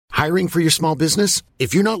Hiring for your small business?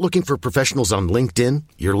 If you're not looking for professionals on LinkedIn,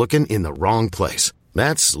 you're looking in the wrong place.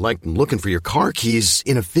 That's like looking for your car keys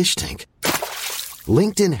in a fish tank.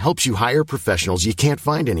 LinkedIn helps you hire professionals you can't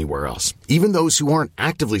find anywhere else, even those who aren't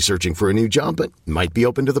actively searching for a new job but might be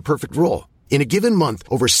open to the perfect role. In a given month,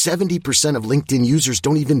 over 70% of LinkedIn users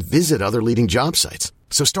don't even visit other leading job sites.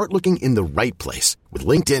 So start looking in the right place. With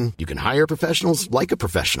LinkedIn, you can hire professionals like a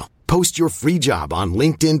professional. Post your free job on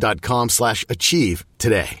linkedin.com/achieve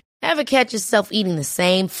today. Ever catch yourself eating the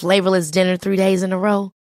same flavorless dinner 3 days in a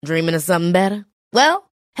row? Dreaming of something better?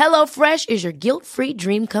 Well, HelloFresh is your guilt-free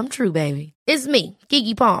dream come true, baby. It's me,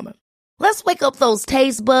 Keke Palmer. Let's wake up those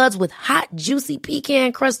taste buds with hot, juicy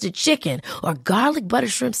pecan-crusted chicken or garlic butter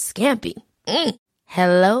shrimp scampi.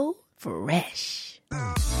 Hello Fresh.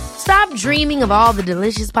 Stop dreaming of all the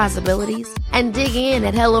delicious possibilities and dig in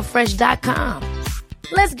at HelloFresh.com.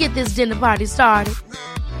 Let's get this dinner party started.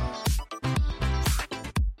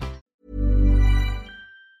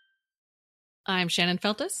 I'm Shannon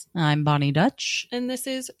Feltus. I'm Bonnie Dutch. And this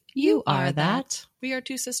is You Are That. We are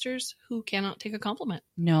two sisters who cannot take a compliment.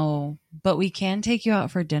 No, but we can take you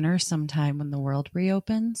out for dinner sometime when the world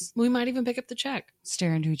reopens. We might even pick up the check.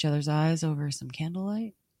 Stare into each other's eyes over some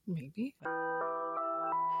candlelight. Maybe.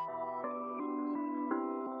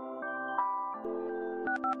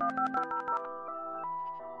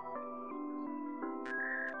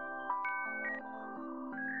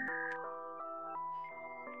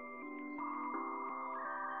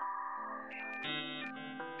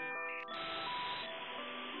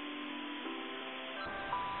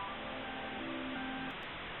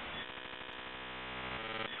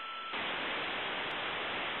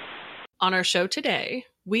 On our show today,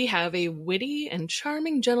 we have a witty and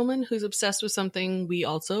charming gentleman who's obsessed with something we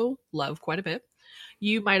also love quite a bit.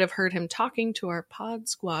 You might have heard him talking to our pod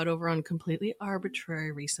squad over on Completely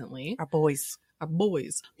Arbitrary recently. Our boys.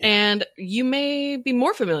 Yeah. And you may be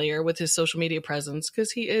more familiar with his social media presence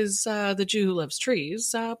because he is the Jew who loves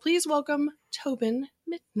trees. Please welcome Tobin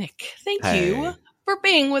Mitnick. Thank you for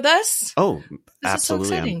being with us. Oh, This absolutely. is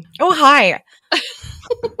so exciting. Oh, hi.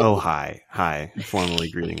 Oh, hi. Hi. Formally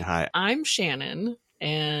greeting. Hi. I'm Shannon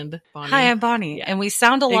and Bonnie. Hi, I'm Bonnie. Yeah. And we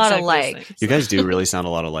sound a lot Exactly the alike. same. You guys do really sound a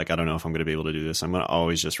lot alike. I don't know if I'm going to be able to do this. I'm going to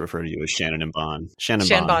always just refer to you as Shannon and Bon. Shannon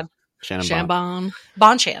Bon. Shannon Bon. Shambon.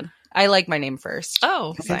 Bonchan. I like my name first.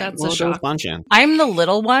 Oh, Fine. that's Well, a go with shock. Bonchan. I'm the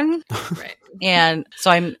little one. Right. And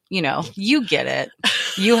so I'm, you get it.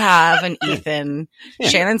 You have an Ethan. Yeah.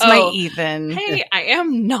 Shannon's Oh. my Ethan. Hey, I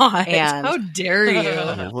am not. And- How dare you?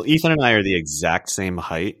 Yeah, well, Ethan and I are the exact same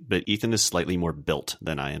height, but Ethan is slightly more built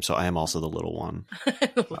than I am. So I am also the little one.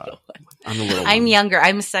 I'm the little I'm one. younger.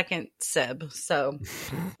 I'm second sib. So,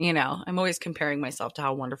 I'm always comparing myself to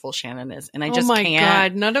how wonderful Shannon is. And I just oh my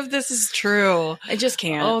can't. god, none of this is true. I just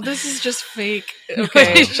can't. Oh, this is just fake.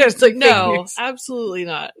 Okay. It's just like no, fake news. absolutely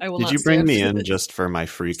not. I will Did not you bring stand me for in this. just for my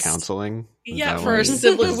free counseling? Is Yeah, that for why our you-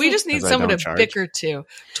 siblings. We just need Because I someone to don't charge? bicker to.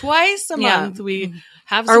 Twice a Yeah. month we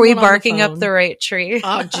have Are we someone on barking up phone. the right tree?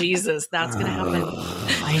 Oh, Jesus, that's going to happen.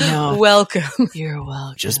 I know. Welcome. You're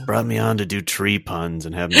welcome. Just brought me on to do tree puns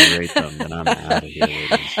and have me rate them, and I'm out of here.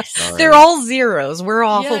 ladies. Sorry. They're all zeros. We're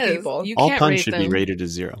awful Yes, people. You All can't puns rate should them. be rated as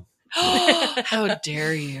 0. How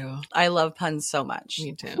dare you? I love puns so much.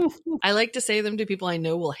 Me too. I like to say them to people I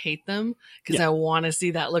know will hate them because I want to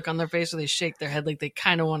see that look on their face where they shake their head like they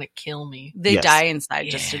kind of want to kill me. They Yes. die inside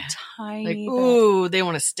just a Yeah. tiny Like, bit. ooh, they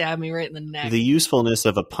want to stab me right in the neck. The usefulness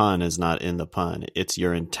of a pun is not in the pun; it's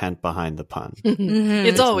your intent behind the pun. Mhm.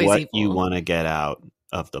 It's always what evil. you want to get out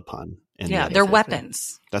of the pun. in the Yeah, end. they're Exactly.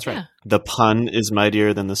 weapons. That's right. Yeah. The pun is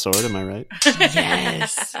mightier than the sword. Am I right?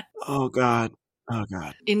 Yes. Oh God. Oh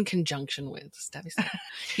God. In conjunction with stabby stab.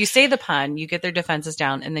 You say the pun, you get their defenses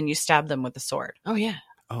down, and then you stab them with the sword. Oh yeah.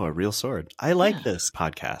 Oh, a real sword. I like Yeah. this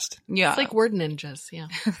podcast. Yeah. It's like word ninjas. Yeah.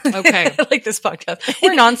 Okay. I like this podcast.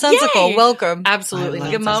 We're nonsensical. Yay! Welcome. Absolutely I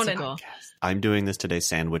love Good morning. nonsensical. I'm doing this today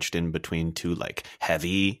sandwiched in between two like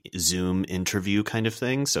heavy Zoom interview kind of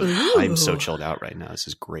things. So Ooh. I'm so chilled out right now. This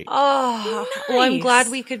is great. Oh, well, I'm Nice. glad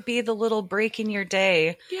we could be the little break in your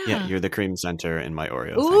day. Yeah, you're the cream center in my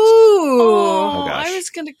Oreo. Thanks. Oh, gosh. I was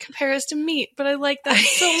going to compare us to meat, but I like that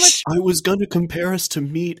so much. I was going to compare us to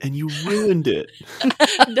meat and you ruined it.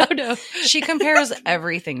 No. She compares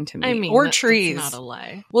everything to me. I mean, or that's trees. not a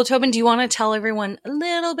lie. Well, Tobin, do you want to tell everyone a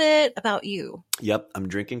little bit about you? Yep, I'm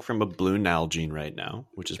drinking from a blue Nalgene right now,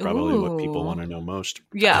 which is probably what people Ooh. want to know most.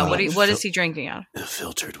 Yeah. Uh, what is he drinking out?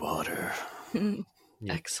 Filtered water.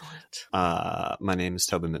 Yeah. Excellent. My name is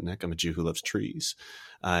Tobin Mitnick. I'm a Jew who loves trees.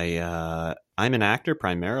 I'm an actor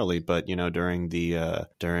primarily, but during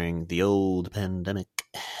the old pandemic,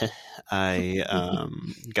 I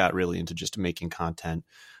got really into just making content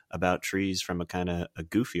about trees from a kind of a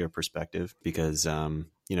goofier perspective because,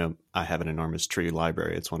 I have an enormous tree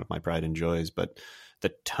library. It's one of my pride and joys, but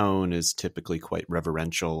the tone is typically quite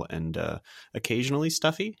reverential and occasionally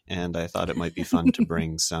stuffy. And I thought it might be fun to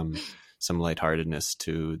bring some lightheartedness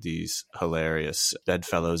to these hilarious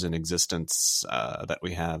bedfellows in existence that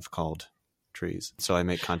we have called trees. So I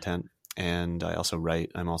make content and I also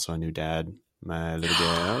write. I'm also a new dad. My little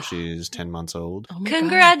girl, she's 10 months old. Oh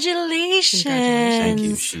Congratulations. Thank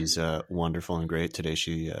you. She's wonderful and great. Today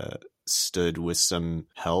she stood with some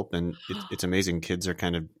help, and it's amazing. Kids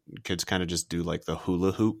kind of just do like the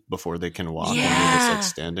hula hoop before they can walk. Yeah. And they're just like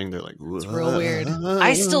standing. They're like, it's real weird.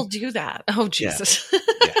 I still do that. Oh, Jesus.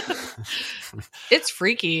 Yeah. It's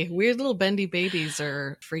freaky. Weird little bendy babies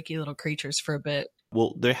are freaky little creatures for a bit.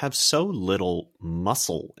 Well, they have so little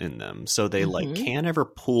muscle in them, so they like can't ever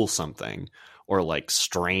pull something or like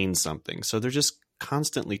strain something. So they're just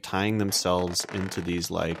constantly tying themselves into these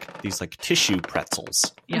tissue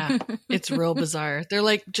pretzels. Yeah, it's real bizarre. They're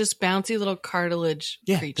like just bouncy little cartilage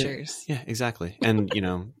creatures. Yeah, exactly. And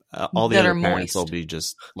all the That other are parents moist. will be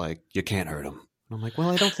just like, you can't hurt them. And I'm like, well,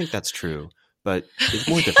 I don't think that's true, but it's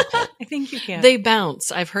more difficult. I think you can. They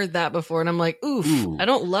bounce. I've heard that before, and I'm like, oof. Ooh. I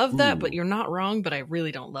don't love that, Ooh. but you're not wrong. But I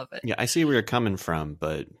really don't love it. Yeah, I see where you're coming from,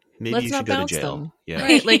 but maybe Let's you not should go to bounce jail. them. Yeah,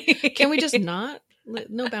 Right? Like, can we just not?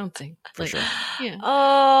 No bouncing. For sure. Yeah.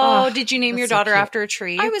 Oh, Oh, did you name your that's so daughter cute. after a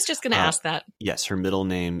tree? I was just going to ask that. Yes, her middle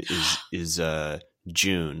name is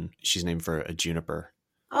June. She's named for a juniper.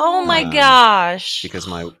 Oh my Um, gosh. Because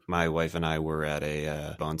my wife and I were at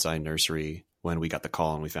a bonsai nursery when we got the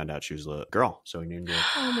call and we found out she was a girl. So we named her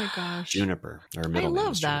Oh my gosh. Juniper. Or her middle name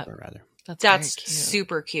love is that. Juniper, rather. That's That's very cute.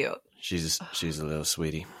 super cute. She's a little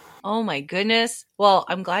sweetie. Oh my goodness. Well,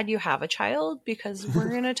 I'm glad you have a child because we're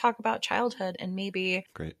going to talk about childhood and maybe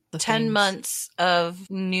Great. The 10 things. months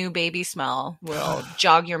of new baby smell will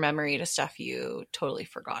jog your memory to stuff you totally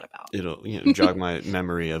forgot about. It'll jog my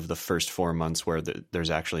memory of the first 4 months where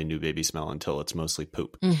there's actually new baby smell until it's mostly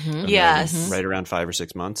poop. Mhm. And Yes. then right around 5 or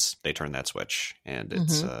 6 months, they turn that switch, and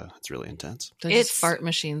it's really intense. They're It's just fart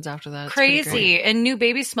machines after that. It's pretty great. Crazy. And new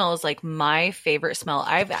baby smell is like my favorite smell.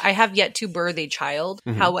 I have yet to birth a child.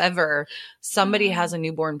 However, somebody has a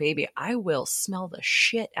newborn baby, I will smell the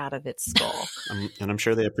shit out of its skull. And I'm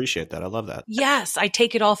sure they appreciate that. I love that. Yes, I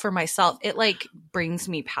take it all for myself. It like brings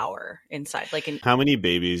me power inside. Like How many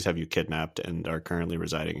babies have you kidnapped and are currently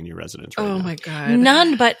residing in your residence right Oh now? my God.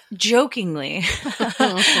 none, but jokingly.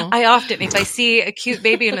 I often, if I see a cute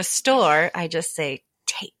baby in a store, I just say,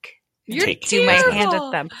 take. You're Take. Do my terrible. hand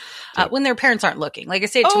at them when their parents aren't looking. Like I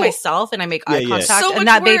say it to Oh. myself, and I make eye Yeah. contact, So and much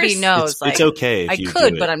that baby worse. knows. It's, like it's okay if I you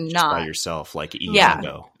could, do but it I'm just not. by yourself, like easy Yeah.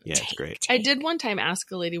 go. Yeah, it's great. I did one time ask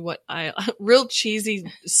a lady what real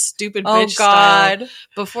cheesy, stupid Oh bitch style God!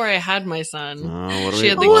 before I had my son. Oh, what do She we-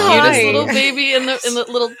 had the Why? cutest little baby in the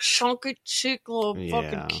little chunky chick, little Yeah.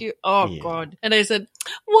 fucking cute. Oh Yeah. God! And I said,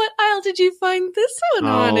 "What aisle did you find this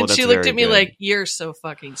one Oh, on?" And that's she looked very at me good. like, "You're so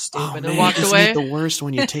fucking stupid," Oh, and man, walked isn't away. it the worst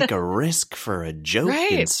when you take a risk for a joke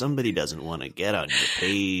Right. and somebody doesn't want to get on your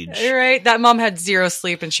page? Right? That mom had zero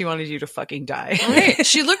sleep, and she wanted you to fucking die. Right.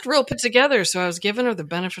 She looked real put together, so I was giving her the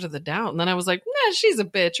benefit of the doubt. And then I was like, "Nah, she's a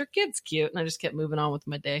bitch. Her kid's cute," and I just kept moving on with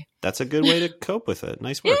my day. That's a good way to cope with it.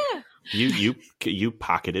 Nice work. Yeah. You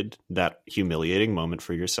pocketed that humiliating moment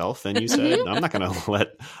for yourself, and you said, "I'm not gonna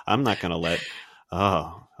let."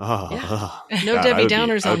 Oh, No God, Debbie I would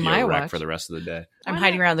Downers I would on be my a wreck watch. for the rest of the day. I'm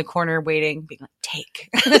hiding around the corner waiting, being like, take.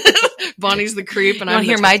 Bonnie's the creep, and You want I'm to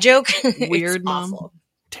hear the my joke? weird It's mom. awful.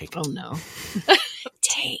 Take Oh no,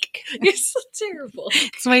 Take. you're so terrible.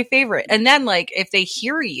 It's my favorite. And then, like, if they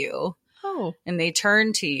hear you Oh, and they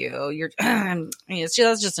turn to you, you're. I mean, that's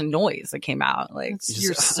just a noise that came out. Like,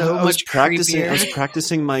 you're so I was much practicing. I was creepier.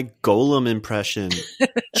 practicing my Golem impression.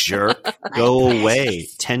 Jerk, go away.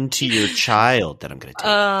 Tend to your child. That I'm going to take.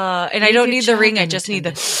 and I Leave don't your need the ring. I child just need the.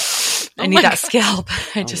 unattended. I Oh need my that God. scalp.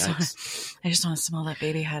 I Oh, just yikes. want to smell that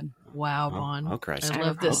baby head. Wow, Oh, Bon. oh, Christ. I Oh,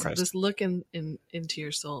 love this. Christ. This look into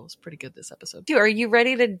your soul is pretty good this episode. Dude, are you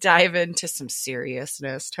ready to dive into some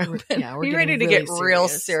seriousness, Tobin? Yeah, we're Are you ready to getting get really real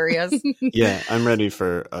serious. serious? Yeah, I'm ready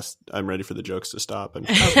for us. I'm ready for the jokes to stop. And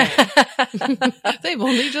They've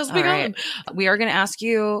only just All begun. right. We are going to ask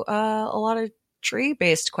you a lot of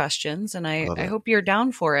tree-based questions, and I Love it. hope you're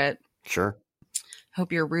down for it. sure.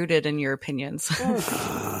 Hope you're rooted in your opinions.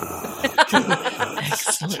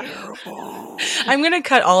 Excellent. Terrible. I'm going to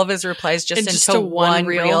cut all of his replies just And into just to one one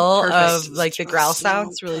reel? reel Perfect. of like the growl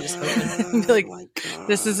sound. It's really just Be like,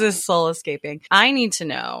 this is his soul escaping. I need to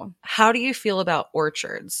know, how do you feel about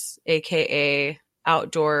orchards, aka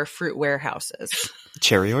outdoor fruit warehouses?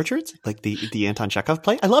 Cherry orchards, like the Anton Chekhov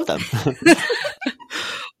play. I love them.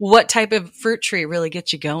 What type of fruit tree really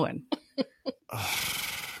gets you going?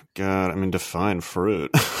 God, I mean, define fruit.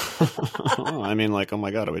 I mean, like, oh my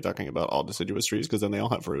God, are we talking about all deciduous trees? Because then they all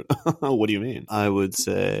have fruit. What do you mean? I would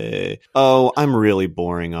say, I'm really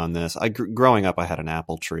boring on this. Growing up, I had an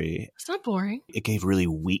apple tree. It's not boring. It gave really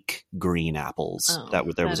weak green apples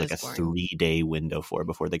there was like a boring. 3-day window for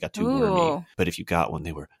before they got too wormy. But if you got one,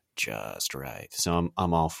 they were just right. So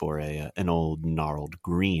I'm all for an old gnarled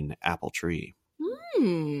green apple tree.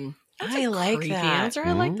 That's I a like creepy that. answer.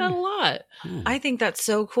 I like that a lot. I think that's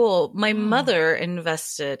so cool. My mother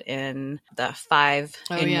invested in the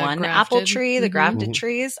 5-in-1 apple grafted. tree, the grafted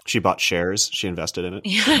trees. She bought shares. She invested in it.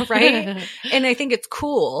 Yeah, right? And I think it's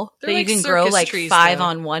cool They're that like you can grow circus like trees, 5 though.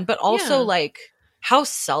 on 1, but also Yeah. like how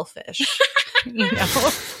selfish. You know?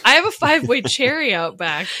 I have a 5-way cherry out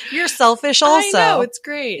back. You're selfish also. I know, it's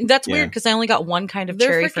great. That's Yeah. weird because I only got one kind of They're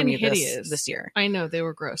cherry from freaking you hideous. this year. I know, they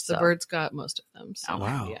were gross. The So. birds got most of them. So,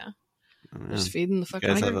 Wow. yeah. Yeah. Just feeding the You fucking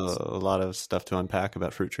guys have birds. a lot of stuff to unpack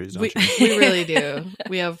about fruit trees, don't We, you? we really do.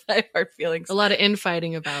 We have I have hard feelings. a lot of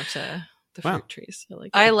infighting about the Wow. fruit trees. I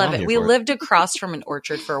like I that. love I'm it. here We for it. lived across from an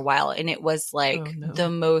orchard for a while, and it was like Oh, no. the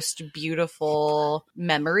most beautiful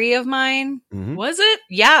memory of mine. Mhm. Was it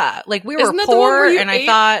Yeah, like we were Isn't that the one poor, where you and I ate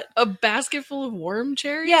thought, a basket full of worm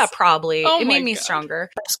cherries? yeah, probably. Oh it my made me God. stronger.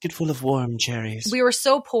 Basket full of warm cherries. We were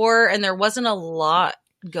so poor, and there wasn't a lot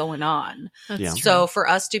going on. That's Yeah. true. So for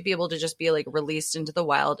us to be able to just be like released into the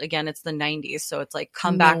wild again, it's the 90s. So it's like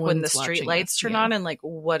come No back when the one's watching street lights us, turn yeah. on and like,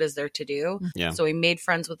 what is there to do? Yeah. So we made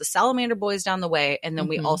friends with the salamander boys down the way. And then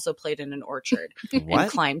we Mhm. also played in an orchard and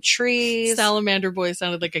What? climbed trees. Salamander boys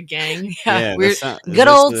sounded like a gang. Yeah, we're- is Good this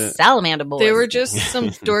old the- salamander boys. They were just some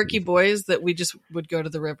dorky boys that we just would go to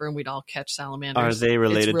the river and we'd all catch salamanders. Are they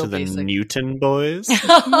related It's to real the basic. Newton Boys?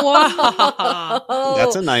 Wow.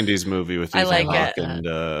 That's a 90s movie with I Ethan like Hawke it. and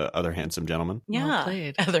other handsome gentlemen. Yeah. Well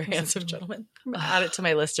played. Other handsome gentlemen. I'm gonna add it to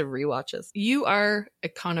my list of rewatches. You are a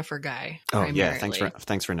conifer guy. Oh yeah, primarily.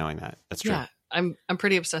 thanks for knowing that. That's true. Yeah, I'm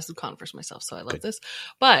pretty obsessed with conifers myself, so I love Good. this.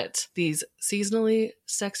 But these seasonally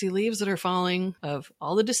sexy leaves that are falling of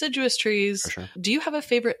all the deciduous trees. For sure. Do you have a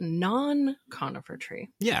favorite non-conifer tree?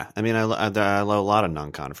 Yeah, I mean, I love a lot of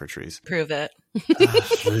non-conifer trees. Prove it.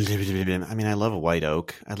 I mean, I love a white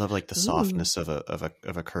oak. I love like the Ooh. softness of a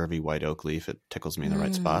curvy white oak leaf. It tickles me in the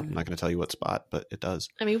right spot. I'm not going to tell you what spot, but it does.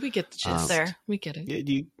 I mean, we get the gist. There. We get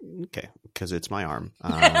it. Okay, because it's my arm.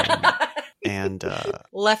 And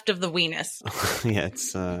Left of the weenus. yeah,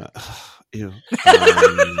 it's ew.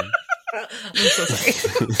 I'm so sorry.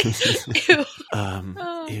 Ew.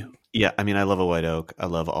 Ew. Yeah, I mean, I love a white oak. I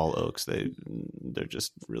love all oaks. They're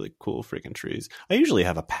just really cool freaking trees. I usually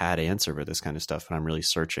have a pat answer for this kind of stuff, and I'm really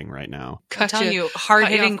searching right now. I'm telling you,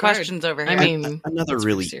 hard-hitting off guard. questions over here. I mean, Another that's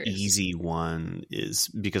really pretty serious. easy one is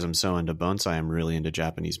because I'm so into bonsai. I'm really into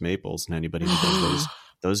Japanese maples, and anybody who does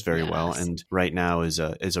those very well. Yes. And right now is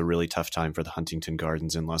a really tough time for the Huntington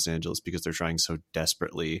Gardens in Los Angeles because they're trying so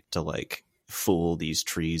desperately to like fool these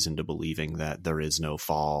trees into believing that there is no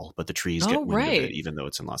fall, but the trees get Oh, wind right. of it even though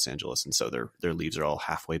it's in Los Angeles, and so their leaves are all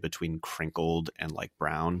halfway between crinkled and like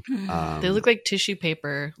brown. They look like tissue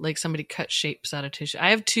paper, like somebody cut shapes out of tissue. I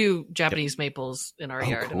have 2 Japanese maples in our Oh,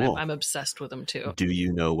 yard, cool. and I'm obsessed with them too. Do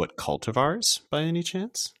you know what cultivars by any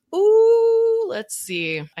chance? Ooh, let's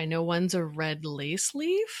see. I know one's a red lace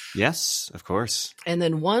leaf, Yes, of course. and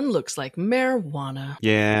then one looks like marijuana.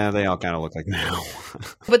 Yeah, they all kind of look like now.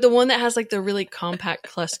 But the one that has like the really compact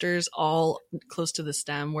clusters all close to the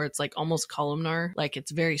stem, where it's like almost columnar, like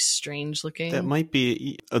it's very strange looking. That might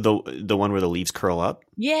be the one where the leaves curl up.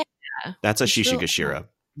 Yeah. That's a It's still- Shishigashira.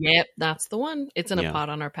 Yep, that's the one. It's in a Yeah. pot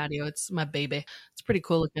on our patio. It's my baby. It's pretty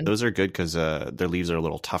cool looking. Those are good because their leaves are a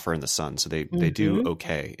little tougher in the sun, so they do Mhm.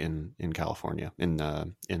 okay in California, in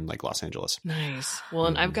like Los Angeles. Nice. Well,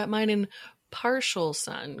 and I've Mhm. got mine in partial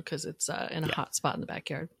sun because it's in a Yeah. hot spot in the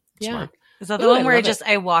backyard. Yeah. Smart. Is that the Ooh, one I where love it.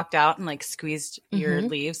 I walked out and like squeezed your Mhm.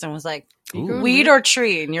 leaves and was like, You Ooh. growing weed or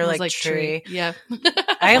tree? And you're I was like, tree. Yeah.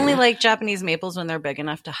 I only like Japanese maples when they're big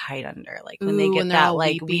enough to hide under, like when they Ooh, get when they're that all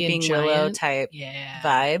like weepy and weeping willow giant. type Yeah.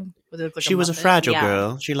 vibe. Where they look like She was a Muppet. fragile Yeah.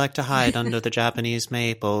 girl. She liked to hide under the Japanese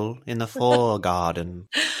maple in the foregarden.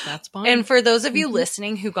 That's fine. And for those of you Mhm.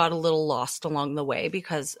 listening who got a little lost along the way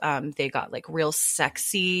because they got like real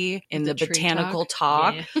sexy in the tree botanical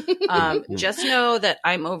talk, Yeah. just know that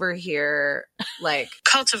I'm over here like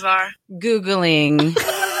cultivar Googling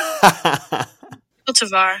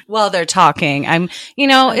cultivar while they're talking. I'm,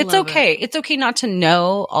 I it's love okay. It's okay not to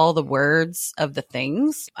know all the words of the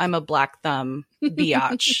things. I'm a black thumb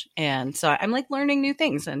biatch. And so I'm like learning new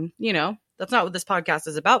things and, That's not what this podcast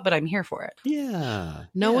is about, but I'm here for it. Yeah.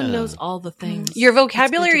 No one knows all the things. Your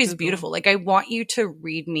vocabulary It's is good to beautiful. Like, I want you to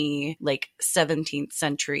read me like 17th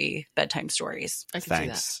century bedtime stories. I can see that.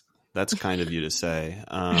 Thanks. That's kind of you to say.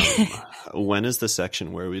 When is the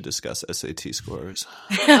section where we discuss SAT scores?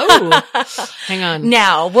 Oh, hang on.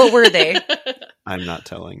 Now, what were they? I'm not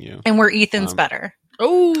telling you. And were Ethan's better?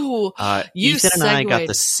 Oh, you Ethan and I got segued.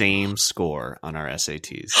 the same score on our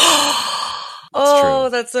SATs. Oh, true.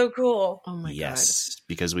 that's so cool. Oh my Yes,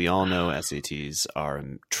 because we all know SATs are a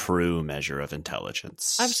true measure of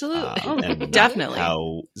intelligence. Absolutely. And Definitely.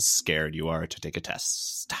 how scared you are to take a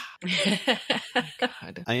test.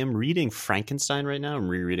 God. I am reading Frankenstein right now. I'm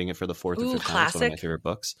rereading it for the fourth or Ooh, fifth time. It's one of my classic. favorite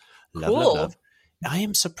books. Love, Cool. love, love. I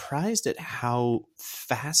am surprised at how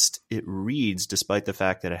fast it reads, despite the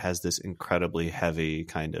fact that it has this incredibly heavy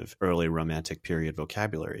kind of early romantic period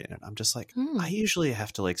vocabulary in it. I'm just like, I usually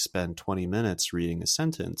have to like spend 20 minutes reading a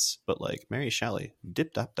sentence, but like Mary Shelley,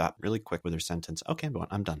 dip, dop, dop, really quick with her sentence. Okay,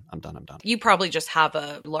 I'm done. You probably just have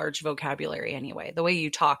a large vocabulary anyway. The way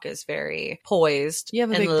you talk is very poised You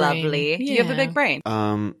have a and big brain. lovely. You have a Yeah. big brain.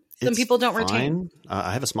 Some It's people don't retain. fine.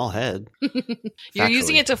 I have a small head. You're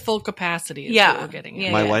using Factually. it to full capacity. Is Yeah. what we're getting at.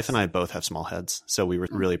 Yeah. My yes. wife and I both have small heads, so we were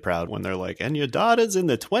really proud when they're like, "And your daughter's in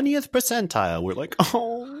the 20th percentile." We're like,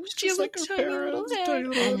 "Oh, She has she's like a her tiny parents." little tiny head.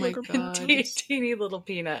 little Oh my like her God. parents." Teeny little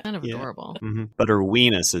peanut. Kind of Yeah. adorable. Mhm. But her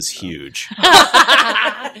weenus is huge.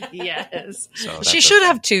 Yes. So She that's should okay.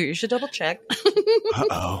 have two. You should double check.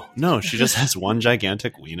 Uh-oh. No, she just has one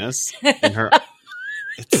gigantic weenus in her.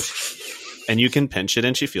 And you can pinch it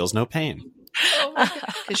and she feels no pain.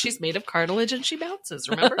 Because she's made of cartilage and she bounces.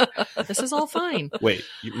 Remember? This is all fine. Wait,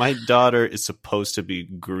 my daughter is supposed to be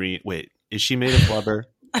green. Wait, is she made of flubber?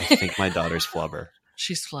 I think my daughter's flubber.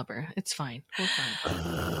 She's flubber. It's fine. We're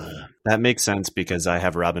fine. That makes sense because I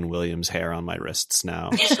have Robin Williams hair on my wrists now.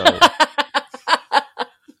 So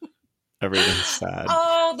everything's sad.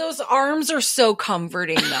 Oh, those arms are so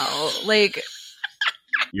comforting though. Like,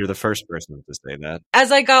 You're the first person to say that.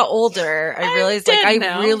 as I got older, I realized like I dead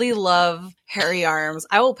now. really love hairy arms.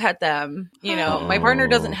 I will pet them. You know, my partner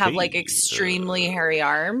doesn't have like hey. extremely hairy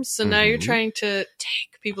arms. So now you're Mhm. trying to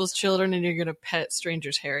take people's children and you're going to pet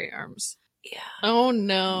strangers' hairy arms. Yeah. Oh,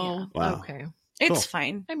 no. Wow. Okay. It's Cool.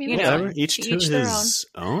 fine. I mean, you it's know, Whatever. Each to their his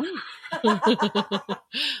own.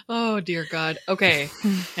 Oh, dear God. Okay.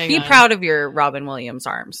 Hang Be on. proud of your Robin Williams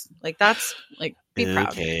arms. Like that's like be proud.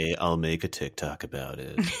 Okay, I'll make a TikTok about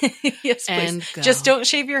it. Yes, please. And go. Just don't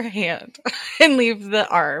shave your hand and leave the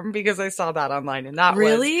arm because I saw that online and that was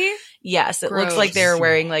Really? yes, it looks Gross. like they're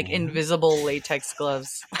wearing like invisible latex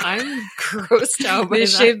gloves. I'm grossed out by They that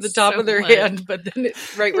shave the top so of their much. hand, but then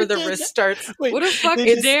it's right where the wrist starts. Wait, What a fucking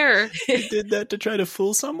they just- dare. They did that to try to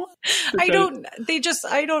fool someone? I don't,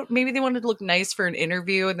 maybe they wanted to look nice for an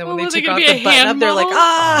interview. And then when Oh, was they it took gonna out be a the button up, hand they're like, model?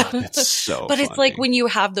 ah. That's so But it's like funny. when you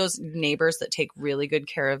have those neighbors that take really good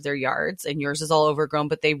care of their yards and yours is all overgrown,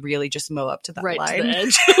 but they really just mow up to that Right line. to the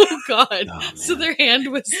edge. Oh, God. Oh, So man. their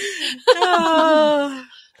hand was... Ah.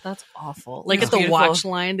 That's awful. Like It's at the beautiful. watch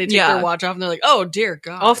line, they take Yeah. their watch off and they're like, oh, dear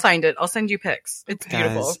God. I'll find it. I'll send you pics. It's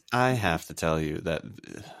beautiful. Guys, I have to tell you that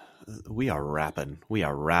we are rapping. We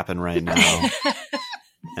are rapping right now.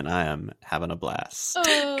 And I am having a blast.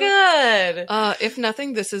 Good. If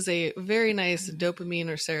nothing, this is a very nice dopamine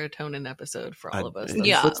or serotonin episode for all of us.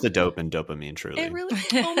 Yeah. What's the dope in dopamine, truly? It really,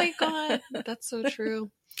 oh my God. That's so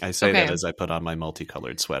true. I say Okay. that as I put on my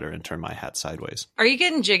multicolored sweater and turn my hat sideways. Are you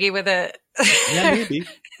getting jiggy with it? Yeah, maybe.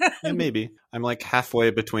 Yeah, maybe. I'm like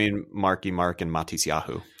halfway between Marky Mark and Matisse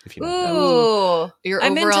Yahoo, if you know. Ooh. Your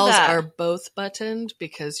I'm into overalls that. are both buttoned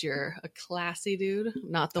because you're a classy dude,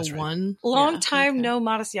 not the That's right. one. Long Yeah, time okay. no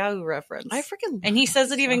Modest Yahoo reference. I freaking and he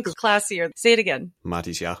says it even classier. Say it again.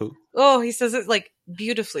 Matisse Yahoo. Oh, he says it like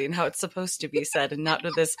beautifully and how it's supposed to be said and not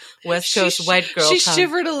with this West Coast She- white girl She tongue.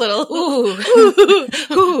 shivered a little. Ooh.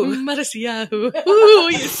 Ooh, Modest Yahoo. Ooh,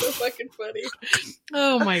 you're so fucking funny.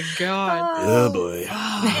 Oh my God. Oh, boy.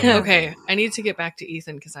 Okay, I need to get back to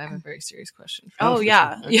Ethan because I have a very serious question. for Oh you.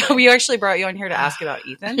 yeah. Okay. Yeah, we actually brought you on here to ask about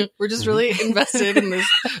Ethan. We're just really invested in this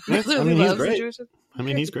brotherly I mean, he's love great. situation. I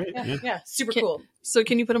mean, he's great. Yeah. Yeah, super Can- cool. So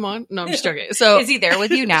can you put him on? No, I'm just joking. So Is he there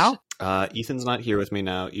with you now? Ethan's not here with me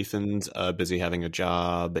now. Ethan's busy having a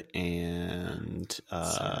job and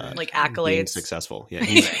Like being accolades. successful. Yeah,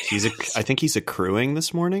 I think he's accruing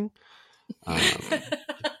this morning.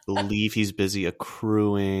 Believe he's busy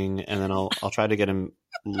accruing, and then I'll try to get him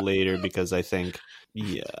later because I think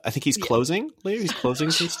he's closing later. He's closing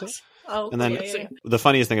some stuff. Oh, And then yeah. the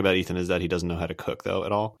funniest thing about Ethan is that he doesn't know how to cook though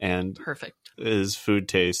at all, and Perfect. his food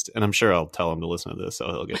taste, and I'm sure I'll tell him to listen to this, so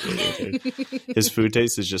he'll get really irritated. His food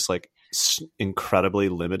taste is just like incredibly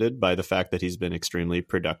limited by the fact that he's been extremely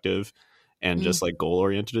productive and just like goal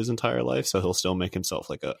oriented his entire life. So he'll still make himself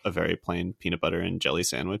like a very plain peanut butter and jelly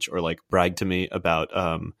sandwich, or like brag to me about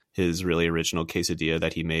his really original quesadilla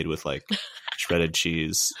that he made with like shredded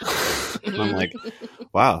cheese. And I'm like,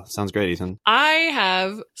 wow, sounds great, Ethan. I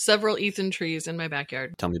have several Ethan trees in my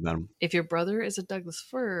backyard. Tell me about him. If your brother is a Douglas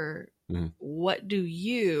fir, what do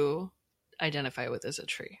you identify with as a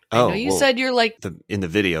tree? I know you said you're like in the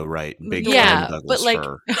video, right? Big yeah, Douglas but like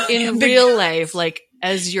fir. in real life, like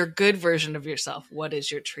as your good version of yourself, what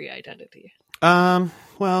is your tree identity?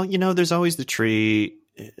 Well, you know, there's always the tree.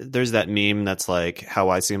 There's that meme that's like how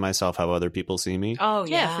I see myself, how other people see me. Oh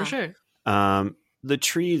Yeah, for sure. The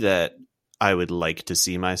tree that I would like to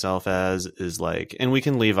see myself as is like, and we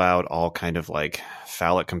can leave out all kind of like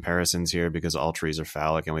phallic comparisons here because all trees are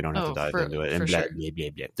phallic and we don't have to dive into it. And blah, blah, blah,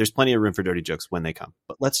 blah. There's plenty of room for dirty jokes when they come,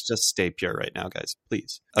 but let's just stay pure right now, guys,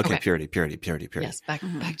 please. Okay. Purity. Yes, back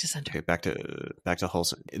to center. Okay, back to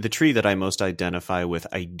wholesome. The tree that I most identify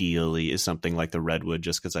with ideally is something like the redwood,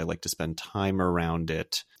 just because I like to spend time around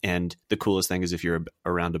it. And the coolest thing is if you're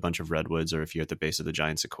around a bunch of redwoods or if you're at the base of the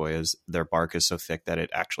giant sequoias, their bark is so thick that it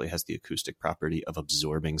actually has the acoustic property of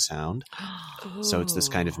absorbing sound. So it's this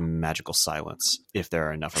kind of magical silence if there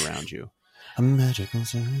are enough around you. A magical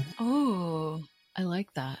sound. Oh, I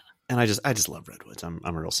like that. And I just love redwoods. I'm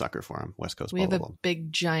a real sucker for them. West Coast. We have a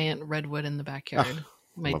big giant redwood in the backyard.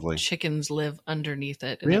 My lovely. Chickens live underneath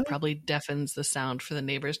it, and Really? it probably deafens the sound for the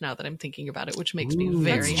neighbors now that I'm thinking about it, which makes me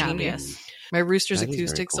very happy. genius. My rooster's That is very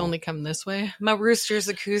acoustics cool. only come this way. My Rooster's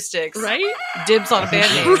Acoustics. Right? Dibs on a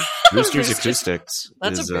band name. Rooster's Acoustics.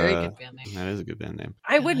 That's is, a very good band name. That is a good band name.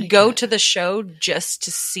 I would like go it. to the show just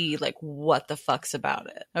to see like what the fuck's about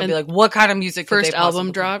it. I'd And be like, what kind of music? could First they album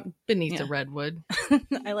possibly- drop, Beneath the Yeah. Redwood.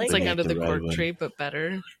 I like It's like Beneath Under the the Cork Redwood. Tree, but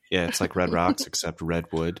better. Yeah, it's like Red Rocks except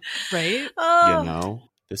redwood. Right? Oh. You know,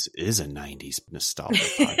 this is a 90s nostalgia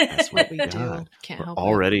podcast. My We God. do. Can't We're help it.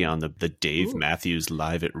 already on the Dave Matthews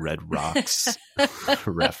Live at Red Rocks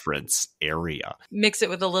reference area. Mix it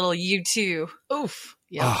with a little U2. Oof.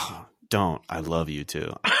 Yeah. Oh, don't. I love you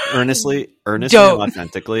too. Earnestly Don't. and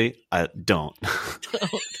authentically, I don't.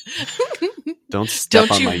 Don't step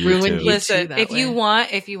Don't on you my ruin YouTube. you. Listen, that if way. you want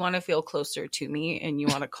to feel closer to me and you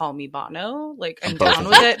want to call me Bono, like I'm Both down of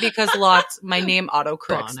with it because my name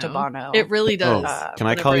autocorrects to Bono. It really Oh, does. can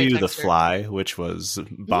I Whenever call you the text her. Fly, which was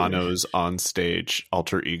Bono's on stage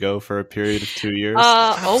alter ego for a period of 2 years?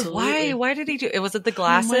 Absolutely. Why did he do it? Was it the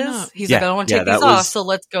glasses? not? He's Yeah, like, I don't want to yeah, take these that off, was- so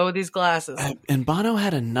let's go with these glasses. And Bono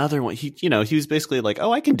had another one. He was basically like,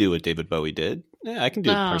 "Oh, I can do what David Bowie did. Yeah, I can do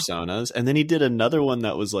personas." And then he did another one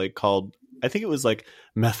that was like called, I think it was like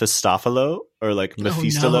Mephistophelo or like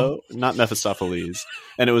Mephistolo, not Mephistopheles.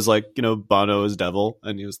 And it was like, Bono is devil,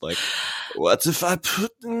 and he was like, "What if I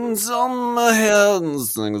put things on my head and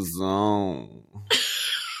sing a song?"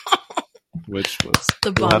 Which was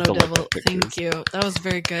The you'll have Bono to look Devil. at pictures. Thank you. That was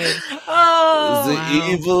very good. Oh, The wow.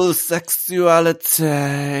 evil sexuality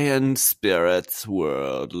and spirit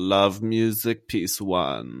world. Love music, piece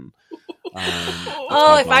 1.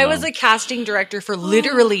 if I was a casting director for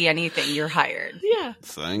literally anything, you're hired. Yeah.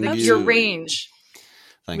 Thank That's you. your range.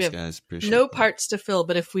 We Thanks, have guys. Appreciate No that. parts to fill,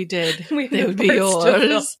 but if we did, We have they no would be parts to fill.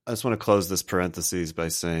 yours. I just want to close this parentheses by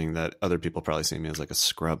saying that other people probably see me as like a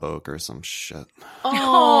scrub oak or some shit.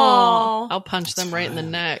 Oh, I'll punch them right in the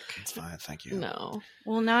fine. neck. It's fine. Thank you. No.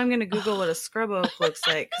 Well, now I'm going to Google what a scrub oak looks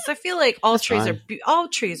like because I feel like all trees fine.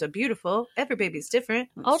 are beautiful. Every baby's different.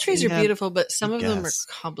 All trees are Yeah, beautiful, but some I of them are guess.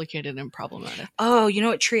 complicated and problematic. Oh, you know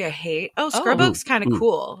what tree I hate? Oh, scrub Oh. oak's kind of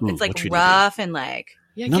cool. ooh, It's what like tree do you hate? rough and like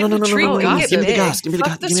Yeah, No, give no, the no, no, tree no, no, no. goss. Give me the big. goss. Give me the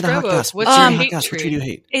Fuck goss. Give me the hot scrub oak. goss. What's Give me your the hot hate goss. What tree? tree do you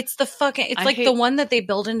hate? it's the fucking. It's I like hate- the one that they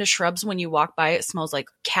build into shrubs. When you walk by, it smells like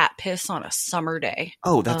cat piss on a summer day.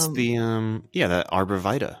 Oh, that's Um, that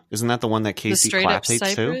Arborvitae. Isn't that the one that The Casey straight up Clapp hates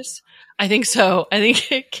too? cypress. I think so. I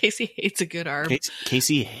think Casey hates a good arb.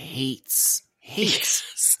 Casey hates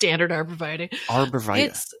Standard arborvitae. Arborvitae.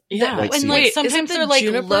 It's Yeah, Like and seeds. like Wait, sometimes isn't the they're like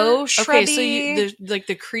juniper? low shrubby. Okay, so there's like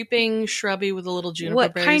the creeping shrubby with a little juniper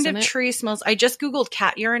What berries kind in of it. tree smells? I just googled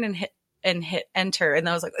cat urine and hit enter, and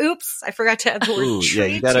I was like, "Oops, I forgot to add the word Ooh, tree yeah,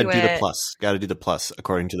 you gotta to do the it." plus. Gotta do the plus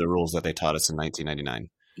according to the rules that they taught us in 1999.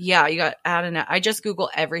 Yeah, you got add an. I just Google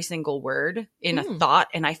every single word in a thought,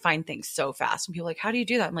 and I find things so fast. And people are like, "How do you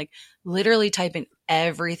do that?" I'm like, literally type in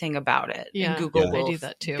everything about it, Yeah, and Google Yeah. will I do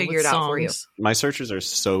that too. figure with it out for you. songs. My searches are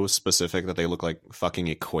so specific that they look like fucking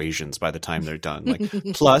equations by the time they're done.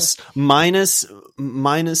 Like plus, minus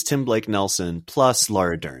Tim Blake Nelson, plus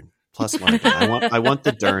Laura Dern, plus light. I want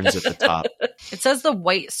the Derns at the top. It says the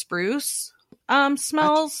white spruce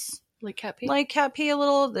smells Like cat pee? like cat pee a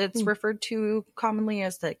little. It's referred to commonly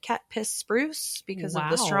as the cat piss spruce because of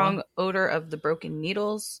the Wow. strong odor of the broken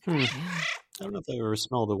needles. I don't know if I've ever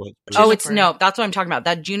smelled the white. Oh, it's Juniper. no, that's what I'm talking about.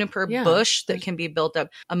 That juniper Yeah. bush that can be built up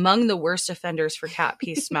among the worst offenders for cat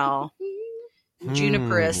pee smell.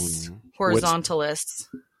 Juniperus horizontalis.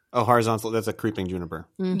 Oh, horizontal. That's a creeping juniper.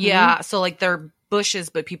 Mhm. Yeah, so like they're bushes,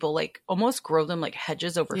 but people like almost grow them like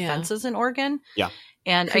hedges over Yeah. fences in Oregon. Yeah.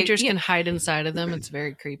 And Creatures I, can hide inside of them. It's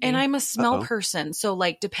very creepy. and I'm a smell Uh-oh. person. So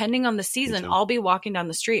like depending on the season, too. I'll be walking down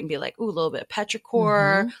the street and be like, ooh, a little bit of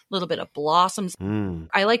petrichor, a little bit of blossoms. Mm.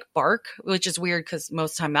 I like bark, which is weird because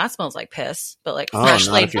most of the time that smells like piss, but like Oh, fresh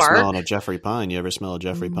not laid if you're bark. smelling a Jeffrey Pine. You ever smell a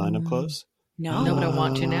Jeffrey Pine up close? No. No, but I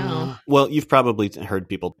want to now. Well, you've probably heard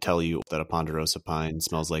people tell you that a ponderosa pine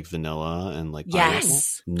smells like vanilla and like pineapple.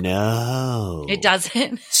 Yes. No. It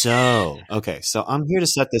doesn't. So, okay, so I'm here to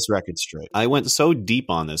set this record straight. I went so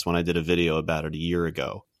deep on this when I did a video about it a year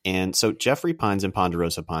ago. And so Jeffrey pines and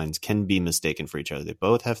ponderosa pines can be mistaken for each other. They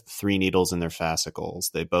both have 3 needles in their fascicles.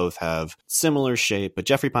 They both have similar shape, but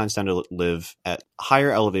Jeffrey pines tend to live at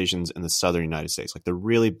higher elevations in the southern United States. Like they're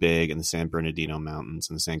really big in the San Bernardino Mountains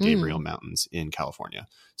and the San Gabriel Mountains in California.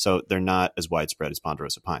 So they're not as widespread as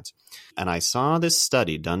ponderosa pines. And I saw this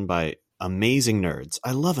study done by amazing nerds.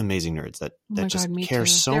 I love amazing nerds that my just God, me care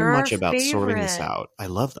too. so They're much our about sorting this favorite. out. I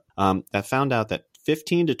love them. That found out that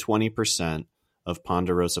 15 to 20% of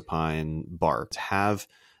ponderosa pine bark have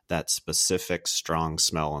that specific strong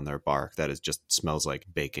smell in their bark that is just smells like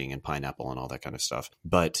baking and pineapple and all that kind of stuff.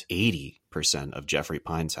 But 80% of Jeffrey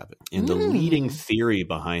pines have it. And the leading theory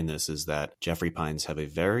behind this is that Jeffrey pines have a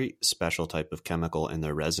very special type of chemical in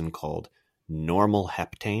their resin called normal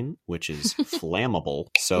heptane, which is flammable.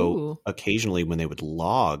 So Ooh. occasionally when they would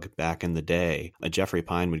log back in the day, a Jeffrey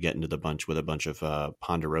pine would get into the bunch with a bunch of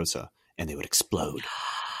ponderosa and they would explode.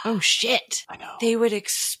 Oh, shit. I know. They would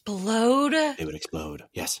explode. They would explode.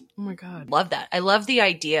 Yes. Oh, my God. Love that. I love the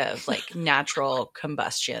idea of like natural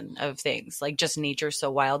combustion of things. Like just nature's so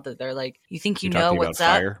wild that they're like, you think you You're know talking what's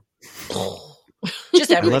about up? fire. Just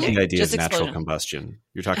I everything. love the idea just of natural explosion. combustion.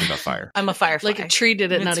 You're talking about fire. I'm a firefly. Like a tree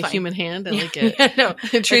did it, It's not a fine. human hand. I Yeah. like it. Yeah, no.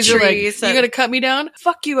 The trees A are like, tree you said- gonna cut me down?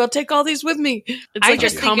 Fuck you, I'll take all these with me. It's I like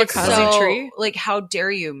just a think it's kamikaze so, tree. like, how dare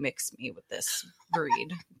you mix me with this breed?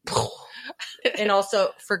 And also,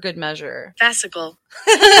 for good measure. Fascicle.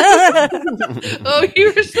 Oh,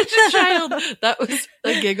 you were such a child. That was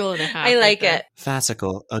a giggle and a half. I like right it.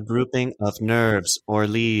 Fascicle, a grouping of nerves or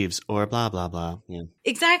leaves or blah, blah, blah. Yeah.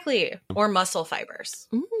 Exactly. Or muscle fibers.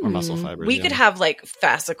 there. Or muscle Mm. fibers. We yeah. could have like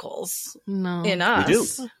fascicles No. in We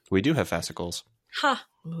us. do. We do have fascicles. Huh.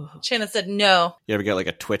 Ugh. Shannon said no You ever get like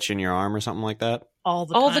a twitch in your arm or something like that? All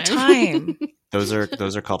the all time. the time. Those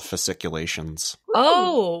are called fasciculations.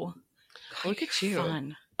 Oh. Look at you.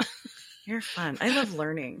 Fun. You're fun. I love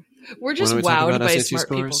learning. We're just When we talk wowed about by SAT smart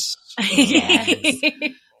people. scores,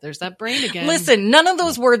 There's that brain again. Listen, none of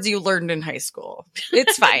those words you learned in high school.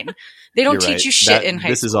 It's fine. They don't You're teach right. you shit That- in high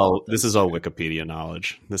this school. This is all Wikipedia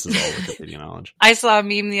knowledge. This is all Wikipedia knowledge. I saw a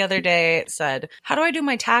meme the other day. It said, "How do I do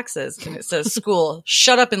my taxes?" And it says, "School,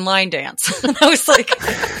 shut up and line dance." And I was like,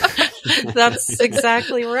 "That's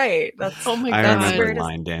exactly right. That's Oh my I God. where remember it is.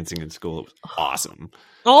 line dancing in school. It was awesome.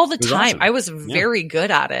 all the It was time." awesome. I was very good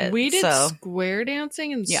at it. We did so square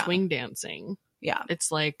dancing and Yeah. swing dancing. yeah.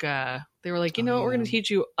 It's like they were like, you know what, we're going to yeah. teach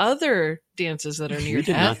you other dances that are near We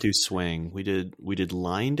did death. not do swing. We did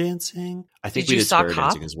line dancing. I think Did we you did sock square hop?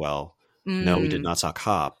 dancing as well. No, we did Mm. not sock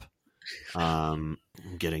hop.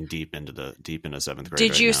 Getting deep into 7th grade.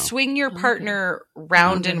 Did right you now. swing your Okay. partner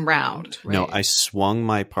round and round? No, Right. I swung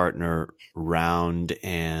my partner round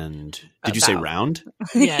and. Did you say About. round?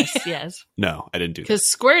 yes. No, I didn't do that. Because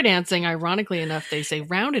square dancing, ironically enough, they say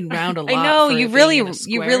round and round a lot. I know for you it really being in a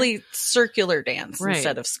you square. really circular dance Right.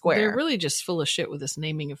 instead of square. They're really just full of shit with this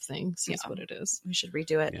naming of things. Is Yeah. what it is. we should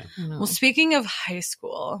redo it. Yeah. I know. Well, speaking of high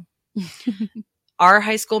school, our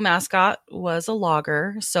high school mascot was a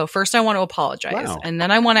logger. So first I want to apologize. Wow. And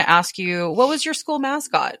then I want to ask you, what was your school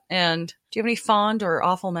mascot? And do you have any fond or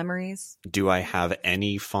awful memories? Do I have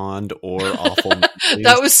any fond or awful? memories?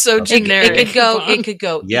 that was so It- generic. It could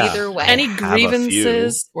go Yeah. either way. Any I have a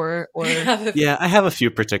grievances or Yeah, I have a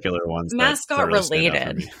few particular ones. Mascot really stand out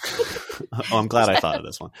for related. me. Oh, I'm glad I thought of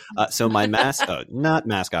this one. So my not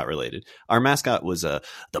mascot related. Our mascot was the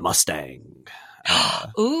Mustang.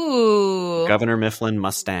 Ooh. Governor Mifflin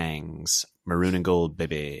Mustangs, maroon and gold,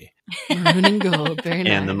 baby. maroon and gold. Very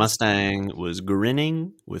nice. And the Mustang was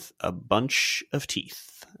grinning with a bunch of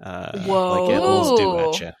teeth. Whoa. like animals do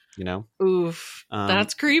at you, you know? Oof. Um,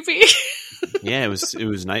 That's creepy. Yeah, it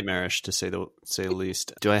was nightmarish to say the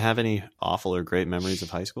least. Do I have any awful or great memories of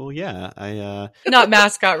high school? Yeah, Not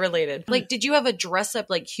mascot related. Like, did you have a dress up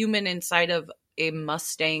like human inside of a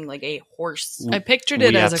Mustang, like a horse? I pictured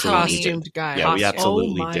it We as a absolutely costumed did. guy. Yeah, we Costume.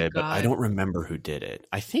 absolutely Oh my did, but I God. don't remember who did it.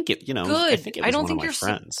 I think it, I Good. think it I was don't one think of my you're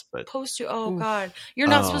friends, but Supposed to. Oh Oof. God, you're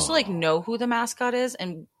not supposed to like Oh. know who the mascot is.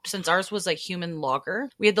 And since ours was like human logger,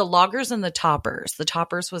 we had the loggers and the toppers. The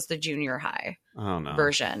toppers was the junior high oh no.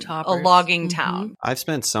 version, Toppers. a logging Mhm. town. I've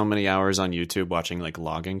spent so many hours on YouTube watching like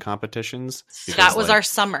logging competitions. because, That was like, our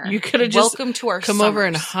summer. You could have just welcome to our come over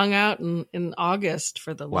and summers. hung out in August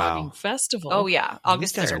for the Wow. logging festival. Oh yeah, These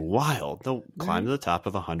August guys are 3rd. wild. They'll climb to the top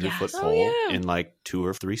of a 100-foot Yes. pole Oh, yeah. in like 2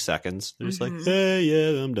 or 3 seconds. They're just like, Mhm. hey,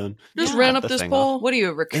 yeah, I'm done. Just Yeah. ran Cut up the this thing pole. off. What are you, a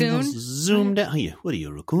And raccoon? they'll zoom down. Hey, what are you,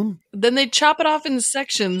 a raccoon? Then they chop it off in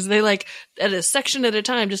sections. They like at a section at a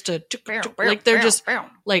time, just to like they're just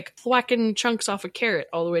like thwacking chunks off a carrot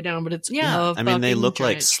all the way down. But it's Yeah. I mean, they fucking look like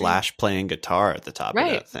giant tree. Slash playing guitar at the top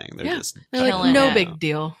Right. of that thing. They're Yeah. just They're like, killing no it. big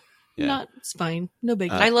deal. Yeah. Not, it's fine. No big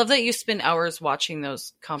deal. I love that you spend hours watching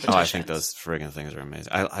those Oh, competitions. I think those friggin' things are amazing.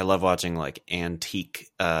 I love watching like antique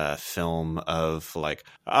film of like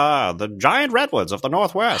the giant redwoods of the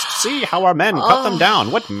Northwest. See how our men cut them Oh.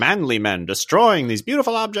 down. What manly men destroying these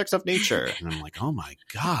beautiful objects of nature. And I'm like, oh my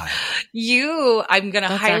God. I'm going to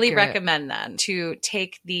That's highly accurate. recommend then to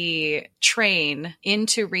take the train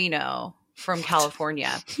into Reno from California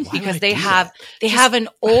Why would because I they do have that? they have an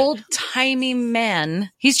old timey man.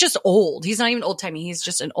 He's just old. He's not even old timey. He's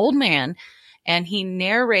just an old man. And he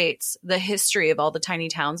narrates the history of all the tiny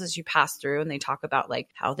towns as you pass through. And they talk about like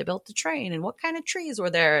how they built the train and what kind of trees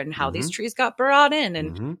were there and how these trees got brought in.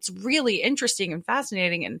 And Mhm. it's really interesting and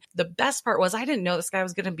fascinating. And the best part was I didn't know this guy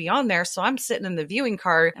was going to be on there. So I'm sitting in the viewing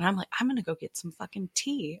car and I'm like, I'm going to go get some fucking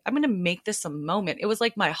tea. I'm going to make this a moment. It was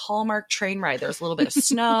like my Hallmark train ride. There was a little bit of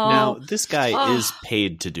snow. Now, this guy Oh. is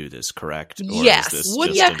paid to do this, correct? Or Yes. Is this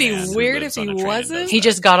Wouldn't just that a be man who weird lives if on he a train and wasn't? does He that?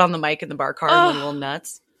 just got on the mic in the bar car and went a Oh. little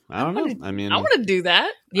nuts. I don't know. I mean, I want to do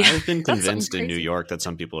that. Yeah. I've been That's something convinced in New crazy. York that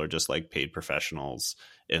some people are just like paid professionals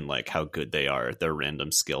in like how good they are at their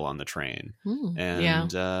random skill on the train.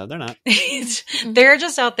 And they're not. They're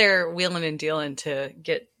just out there wheeling and dealing to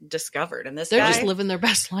get discovered. And this They're guy, just living their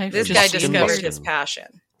best life. this Just guy busting, discovered busting. his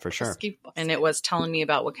passion. For sure. And it was telling me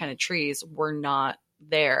about what kind of trees were not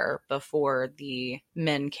there before the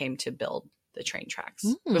men came to build the train tracks.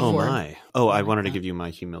 Mm. Oh Before. my! Oh, I like wanted to that. give you my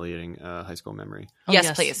humiliating high school memory. Oh,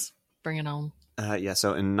 Yes, please. Bring it on. Yeah.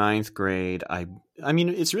 So in 9th grade, I mean,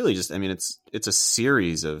 it's really just. I mean, it's a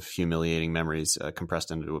series of humiliating memories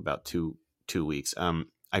compressed into about two weeks.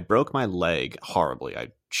 I broke my leg horribly. I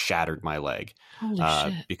shattered my leg Holy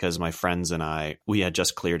shit. because my friends and we had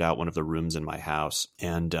just cleared out one of the rooms in my house,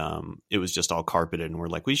 and it was just all carpeted, and we're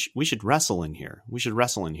like, we should wrestle in here. We should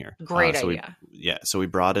wrestle in here. Great So idea. so we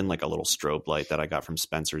brought in like a little strobe light that I got from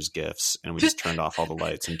Spencer's Gifts, and we just turned off all the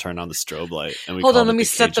lights and turned on the strobe light. And we Hold on, called let it me the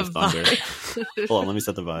set Cage the of Thunder. vibe. Hold on, let me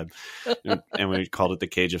set the vibe. And we called it the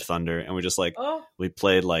Cage of Thunder, and we just like Oh. we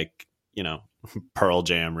played like, you know, Pearl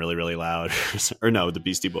Jam really, really loud. Or no, the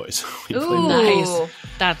Beastie Boys. We played Ooh. Nice.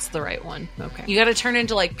 That's the right one. Okay. You got to turn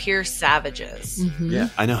into like pure savages. Mhm. Yeah,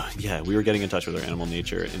 I know. Yeah, we were getting in touch with our animal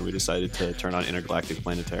nature, and we decided to turn on Intergalactic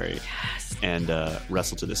Planetary and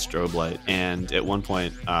wrestle to this strobe light. And at one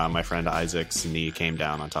point, my friend Isaac's knee came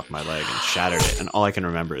down on top of my leg and shattered it. And all I can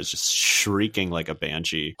remember is just shrieking like a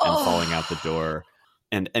banshee and falling out the door.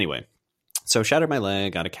 And anyway, so shattered my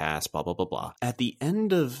leg, got a cast, blah, blah, blah, blah. At the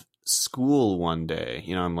end of school one day,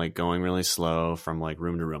 you know, I'm like going really slow from like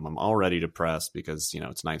room to room. I'm already depressed because, you know,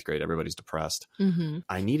 it's 9th grade. Everybody's depressed. Mhm.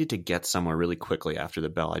 I needed to get somewhere really quickly after the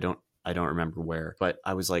bell. I don't remember where, but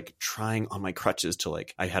I was like trying on my crutches to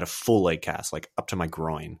like, I had a full leg cast, like up to my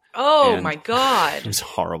groin. Oh And my It God. was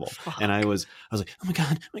horrible. And I was like, oh my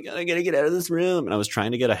God, I gotta get out of this room. And I was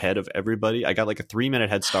trying to get ahead of everybody. I got like a 3-minute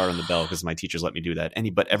head start on the bell because my teachers let me do that.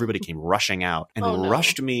 But everybody came rushing out and Oh, no.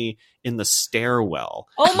 rushed me in the stairwell.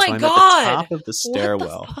 Oh And my so I'm God. at the top of the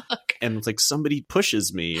stairwell. Fuck. And it's like somebody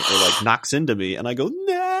pushes me or like knocks into me, and I go,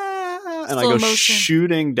 nah. And I Slow go motion.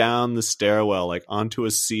 shooting down the stairwell, like onto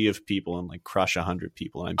a sea of people, and like crush 100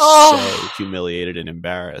 people. And I'm Oh. so humiliated and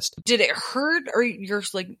embarrassed. Did it hurt or you're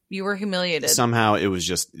like, you were humiliated? Somehow it was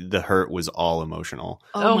just, the hurt was all emotional.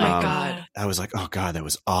 Oh my Um, God. I was like, oh God, that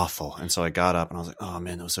was awful. And so I got up and I was like, oh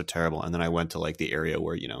man, that was so terrible. And then I went to like the area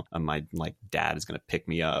where, you know, my like dad is going to pick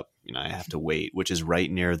me up. You know, I have to wait, which is right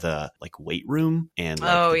near the like weight room and like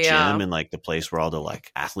Oh, the yeah. gym and like the place where all the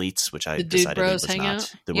like athletes, which I The dude decided it bros was hang not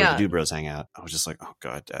out? where Yeah. the dude bros hang out. I was just like, oh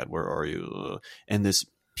God, Dad, where are you? And this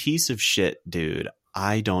piece of shit, dude,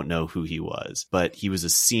 I don't know who he was, but he was a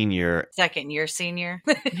senior. Second year senior.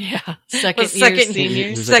 Yeah. Second Second year year. senior. He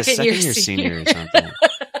was like a Second year second-year senior. senior or something.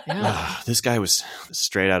 Yeah. This guy was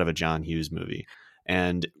straight out of a John Hughes movie.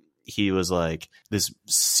 And he was like, this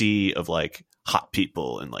sea of like hot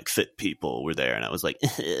people and like fit people were there. And I was like,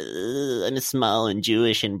 I'm small and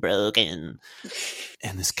Jewish and broken.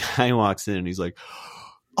 And this guy walks in and he's like,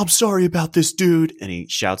 I'm sorry about this, dude. And he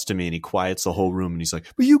shouts to me and he quiets the whole room. And he's like,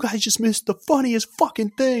 but you guys just missed the funniest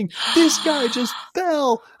fucking thing. This guy just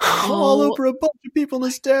fell all over a bunch of people in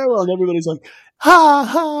the stairwell. And everybody's like, ha,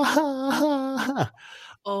 ha, ha, ha, ha.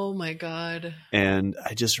 Oh my God. And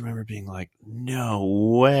I just remember being like, no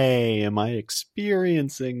way am I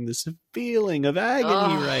experiencing this feeling of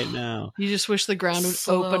agony right now. You just wish the ground would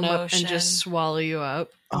Slow open up motion. and just swallow you up.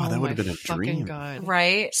 Oh, that would my have been a fucking dream. God.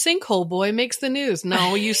 Right? Sinkhole boy makes the news.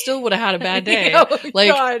 No, you still would have had a bad day. Oh,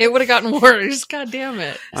 like God. it would have gotten worse. God damn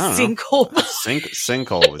it. I don't know. Sinkhole.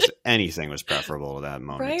 Sinkhole was anything was preferable to that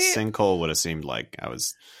moment. Right? Sinkhole would have seemed like I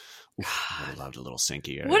was. I would have loved a little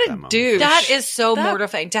sinky. What at a that moment. douche. That is so That-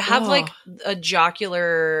 mortifying to have like a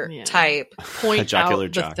jocular Yeah. type Point jocular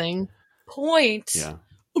out the jock. thing. point. Yeah.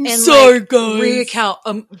 I'm And sorry, like, guys.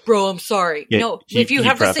 recount, bro, I'm sorry. Yeah, no, he- if you he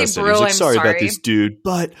have to prefaced say, it. bro, He's like, I'm sorry sorry. about this, dude,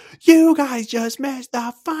 but you guys just missed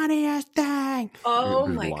the funniest thing. Oh It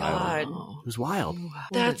was my wild. God. It was wild.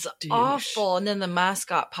 That's awful. And then the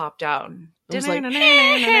mascot popped out. It was like, with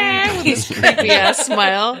his creepy ass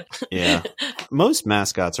smile. Yeah. Most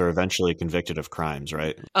mascots are eventually convicted of crimes,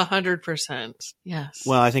 right? 100%. Yes.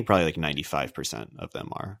 Well, I think probably like 95% of them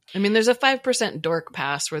are. I mean, there's a 5% dork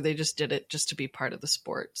pass where they just did it just to be part of the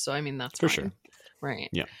sport. So, I mean, that's For fine. sure. Right.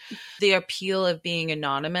 Yeah. The appeal of being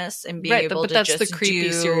anonymous and being Right. able But to that's just the creepy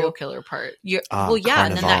do serial killer part. your, Ah, well, yeah,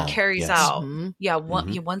 and then that carnival. carries Yes. out. Mhm. Yeah,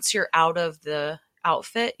 Mhm. once you're out of the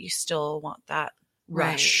outfit, you still want that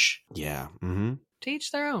Right. rush. Yeah. Mm-hmm. To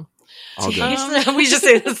each their own. All To good. each their- we just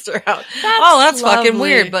say this throughout. That's fucking lovely.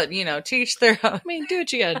 weird, but you know, teach their own. I mean, do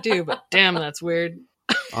what you gotta do, but damn, that's weird.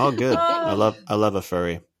 All good. I love a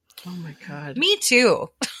furry. Oh my God. Me too.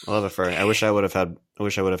 I love a furry. I wish I would have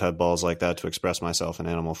had balls like that to express myself in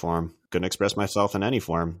animal form. Couldn't express myself in any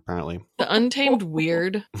form, apparently. The untamed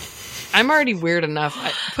weird. I'm already weird enough.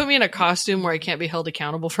 Put me in a costume where I can't be held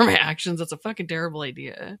accountable for my actions. That's a fucking terrible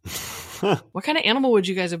idea. What kind of animal would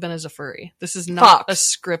you guys have been as a furry? This is not Fox.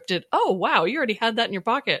 a scripted. Oh, wow. You already had that in your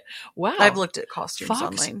pocket. Wow. I've looked at costumes Fox.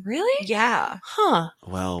 online. Really? Yeah. Huh.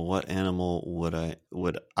 Well, what animal would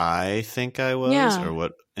I think I was, Yeah. or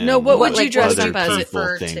what? No, what animal would you dress other up as? people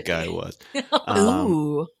Prefer to think be. I was.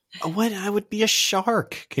 Ooh. What? I would be a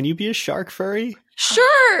shark. Can you be a shark furry?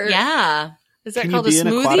 Sure. Yeah. Is that Can called you be a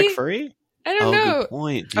an aquatic smoothie? furry? I don't know. Good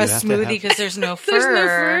point. Do A you have to smoothie have- because there's no fur. There's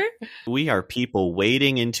no fur. We are people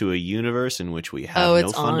wading into a universe in which we have Oh, no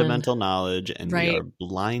it's on. fundamental knowledge, and Right. we are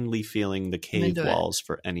blindly feeling the cave into it. walls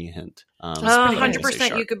for any hint. Oh, So I'm gonna say 100% you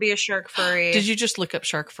shark. could be a shark furry. Did you just look up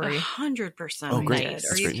shark furry? 100%. Oh, I great. did.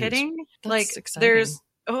 That's Are you great news. kidding? That's Like, exciting. there's,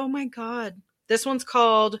 oh my God. This one's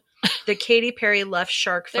called the Katy Perry Left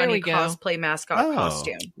Shark There Funny we go. Cosplay Mascot Oh.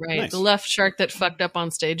 Costume. Right. Nice. The left shark that fucked up on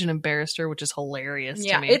stage and embarrassed her, which is hilarious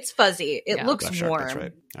Yeah, to me. it's fuzzy. It Yeah. looks Left shark, warm. that's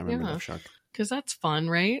right. I remember Yeah. Left shark. Because that's fun,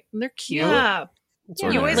 right? And they're cute. Yeah. It's You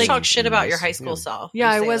always organized talk and shit about your nice. high school Yeah. self.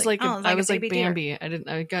 Yeah, You I say, was like, oh, it's I was a like baby deer. Bambi.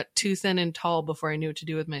 I got too thin and tall before I knew what to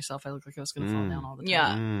do with myself. I looked like I was going to fall Mm. down all the time.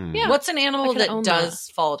 Yeah. Mm. Yeah. What's an I animal can that own does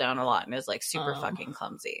fall down a lot and is like super Oh. fucking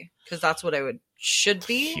clumsy? Because that's what I should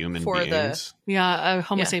be Human for beings. Yeah,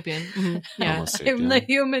 Homo Yeah. sapien. Mhm. Yeah. Homo the. I'm the sapien.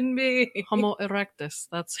 human being. Homo erectus.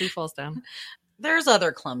 That's who falls down. There's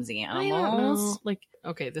other clumsy I don't know. animals. Like,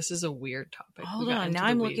 okay, this is a weird topic. Hold We got on, into now the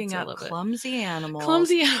I'm weeds looking a at little bit. clumsy animals.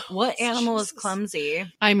 Clumsy. What animal is Jesus.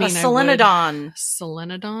 clumsy? I mean, a solenodon.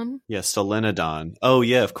 Solenodon? Yeah, Solenodon. Oh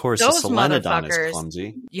yeah, of course. Those a Solenodon motherfuckers. is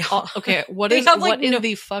clumsy. Yeah. Oh, okay, what They is have, like, what in no-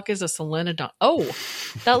 the fuck is a solenodon? Oh,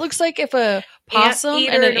 that looks like if a possum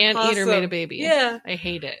Anteater and an and a anteater possum. made a baby. Yeah, I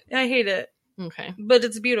hate it. I hate it, Okay, but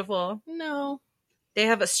it's beautiful. no They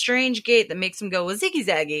have a strange gait that makes them go ziggy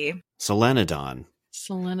zaggy. Solenodon.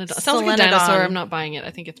 solenodon sounds like a Solenodon. dinosaur. I'm not buying it. I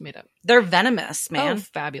think it's made up. They're venomous, man. Oh,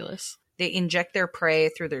 fabulous! They inject their prey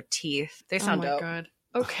through their teeth. They sound oh my dope. god.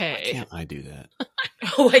 Why Okay. can't I do that?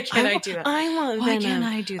 Why can't I do that? I want Why venom. can't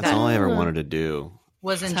I do That's that? all I ever wanted to do.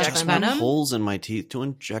 Was Have inject venom? I have venom? holes in my teeth to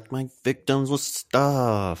inject my victims with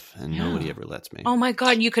stuff, and Yeah. nobody ever lets me. Oh my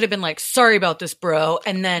god, you could have been like, sorry about this, bro,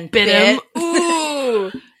 and then Bit him. Ooh.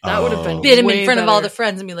 Ooh, that would have been Bit him way in front of all better. the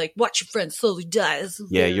friends and be like, watch your friend slowly die. This is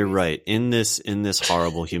Yeah, you're hilarious. right. In this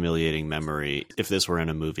horrible, humiliating memory, if this were in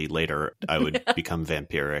a movie later, I would become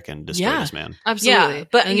vampiric and destroy Yeah. this man. Absolutely. Yeah,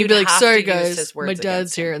 but and you'd you'd be like, have sorry to use guys, his words my against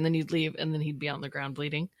dad's him. here, and then you'd leave, and then he'd be on the ground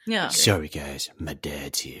bleeding. Yeah. Sorry, guys, my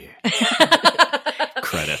dad's here.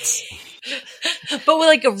 Credits. But with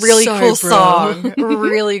like a really Sorry, cool bro. song. A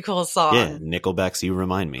really cool song. Yeah, Nickelback's "You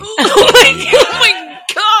Remind Me." Oh my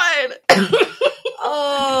god!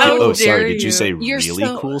 Oh, How Oh, dare sorry. Did you you. say You're really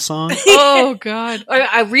so- cool song? Oh god!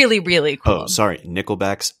 I really, really cool. Oh, sorry.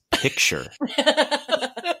 Nickelback's "Picture."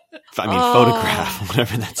 I mean, Oh. "Photograph,"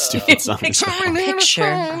 whatever that stupid song is. called. Picture.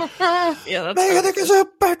 Yeah, that's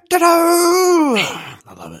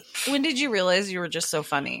I love it. When did you realize you were just so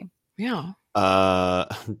funny? yeah.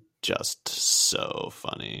 Just so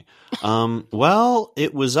funny. Well,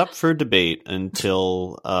 it was up for debate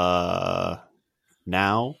until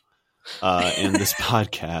now in this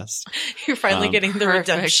podcast. You're finally getting the Perfect.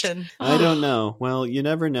 redemption. I don't know. Well, you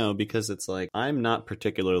never know because it's like I'm not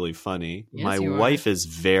particularly funny. Yes, My you are. wife is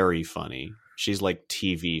very funny. She's like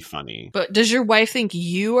TV funny. But does your wife think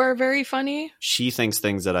you are very funny? She thinks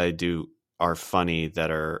things that I do are funny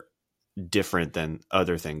that are different than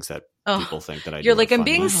other things that Oh, people think that I do. You're like, are I'm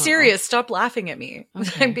funny. being Uh-huh. serious. Stop laughing at me.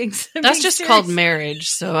 Okay. I'm being. That's being just serious. called marriage,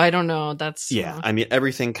 so I don't know. That's Yeah, I mean,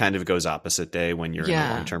 everything kind of goes opposite day when you're in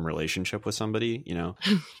Yeah. a long-term relationship with somebody, you know.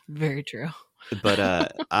 very true. But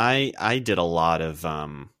I did a lot of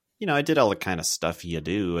I did all the kind of stuff you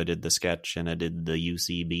do. I did the sketch and I did the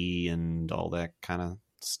UCB and all that kind of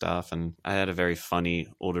stuff. And I had a very funny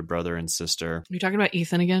older brother and sister. Are you talking about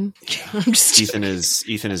Ethan again? I'm just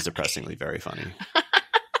Ethan is depressingly very funny.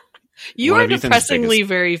 You One are of Ethan's depressingly biggest-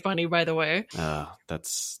 very funny, by the way.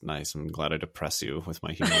 That's nice. I'm glad I depress you with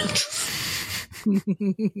my humor.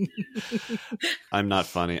 I'm not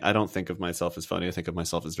funny. I don't think of myself as funny. I think of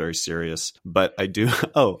myself as very serious. But I do.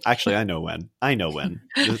 Oh, actually, I know when. I know when.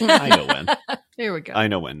 There we go. I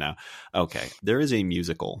know when now. Okay. There is a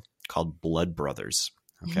musical called Blood Brothers.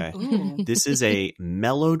 Okay. Ooh. This is a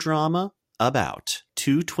melodrama about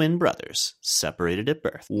two twin brothers separated at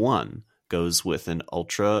birth. One goes with an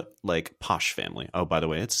ultra like posh family. Oh, by the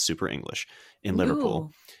way, it's super English in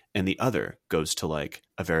Liverpool. And the other goes to like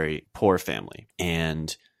a very poor family.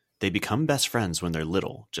 And they become best friends when they're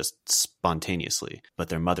little, just spontaneously. But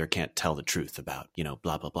their mother can't tell the truth about,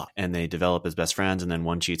 blah, blah, blah. And they develop as best friends. And then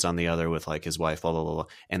one cheats on the other with like his wife, blah, blah, blah, blah.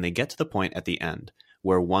 And they get to the point at the end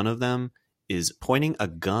where one of them is pointing a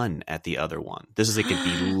gun at the other one. This is like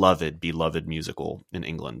a beloved musical in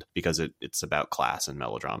England because it's about class and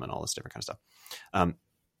melodrama and all this different kind of stuff.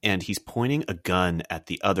 And he's pointing a gun at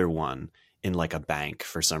the other one in like a bank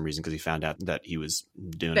for some reason because he found out that he was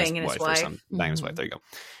doing Banging his his wife or wife. something. Banging his Mhm. wife. There you go.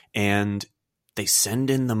 And they send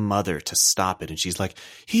in the mother to stop it. And she's like,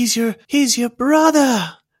 he's your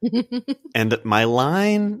brother. And my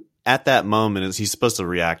line at that moment is he's supposed to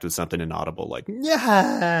react with something inaudible like,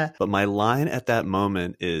 yeah. But my line at that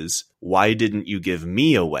moment is, why didn't you give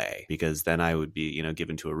me away? Because then I would be,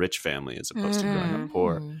 given to a rich family as opposed to growing up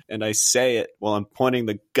poor. And I say it while I'm pointing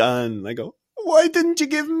the gun. And I go, why didn't you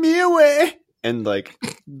give me away? And like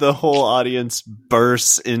the whole audience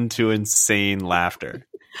bursts into insane laughter.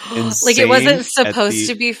 Like it wasn't Insane at supposed the-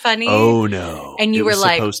 to be funny. Oh no. And you It were was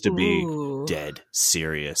like, supposed to be ooh. dead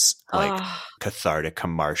serious, like Oh. cathartic,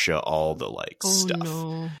 Kamarsha, all the like Oh, stuff.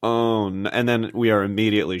 no. Oh, no. And then we are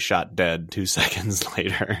immediately shot dead 2 seconds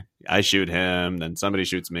later. I shoot him, then somebody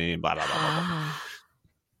shoots me, blah blah blah blah. blah.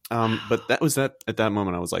 Ah. But that was that. At that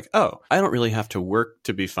moment, I was like, "Oh, I don't really have to work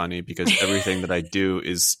to be funny because everything that I do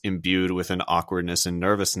is imbued with an awkwardness and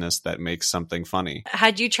nervousness that makes something funny."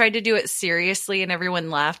 Had you tried to do it seriously and everyone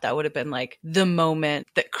laughed, that would have been like the moment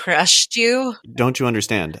that crushed you. Don't you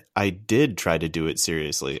understand? I did try to do it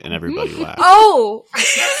seriously, and everybody laughed. Oh,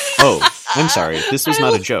 Oh, I'm sorry. This was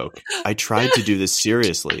not a joke. I tried to do this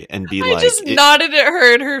seriously and be I like, just nodded at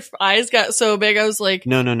her and her eyes got so big. I was like,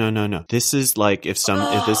 no. This is like if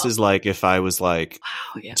this is like if I was like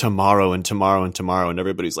wow, yeah. tomorrow and tomorrow and tomorrow, and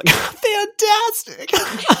everybody's like, fantastic.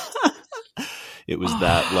 It was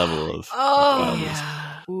that level of Oh,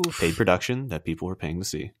 Yeah. Oof. paid production that people were paying to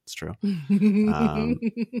see. It's true.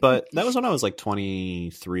 But that was when I was like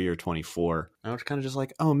 23 or 24. I was kind of just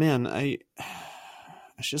like, oh man, I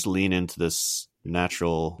should just lean into this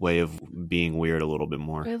natural way of being weird a little bit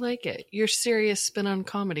more. I like it. Your serious spin on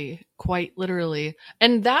comedy, quite literally.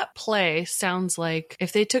 And that play sounds like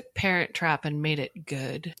if they took Parent Trap and made it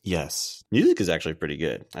good. Yes. Music is actually pretty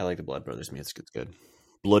good. I like the Blood Brothers music. It's good.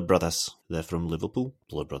 Blood Brothers. They're from Liverpool.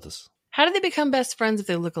 Blood Brothers. How do they become best friends if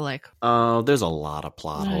they look alike? Oh, there's a lot of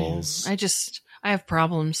plot holes. I have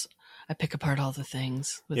problems. I pick apart all the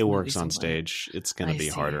things. With It works movies on and stage. It's going I to be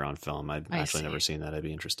see. harder on film. I've I actually see. never seen that. I'd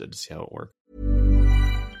be interested to see how it works.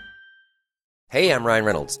 Hey, I'm Ryan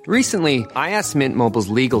Reynolds. Recently, I asked Mint Mobile's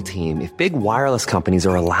legal team if big wireless companies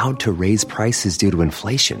are allowed to raise prices due to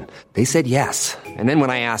inflation. They said yes. And then when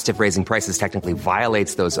I asked if raising prices technically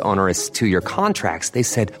violates those onerous two-year contracts, they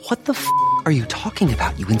said, "What the f*** are you talking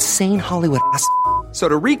about, you insane Hollywood ass?" So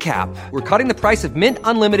to recap, we're cutting the price of Mint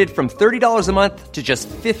Unlimited from $30 a month to just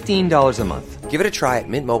 $15 a month. Give it a try at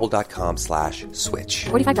mintmobile.com/switch.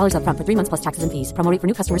 $45 up front for 3 months plus taxes and fees. Promo rate for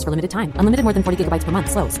new customers for limited time. Unlimited more than 40 gigabytes per month.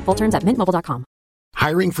 Slows full terms at mintmobile.com.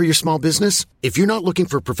 Hiring for your small business? If you're not looking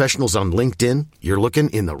for professionals on LinkedIn, you're looking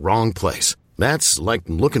in the wrong place. That's like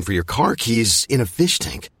looking for your car keys in a fish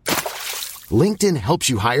tank. LinkedIn helps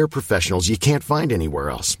you hire professionals you can't find anywhere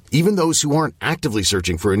else, even those who aren't actively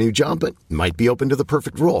searching for a new job but might be open to the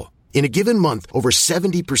perfect role. In a given month, over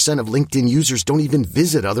 70% of LinkedIn users don't even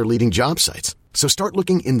visit other leading job sites. So start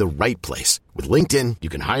looking in the right place. With LinkedIn, you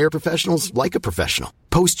can hire professionals like a professional.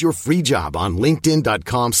 Post your free job on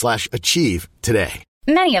linkedin.com/achieve today.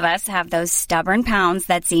 Many of us have those stubborn pounds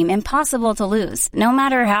that seem impossible to lose, no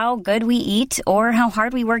matter how good we eat or how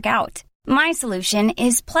hard we work out. My solution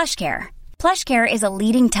is PlushCare. PlushCare is a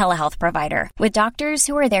leading telehealth provider with doctors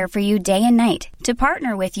who are there for you day and night to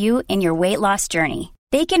partner with you in your weight loss journey.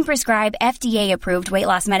 They can prescribe FDA-approved weight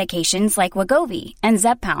loss medications like Wegovy and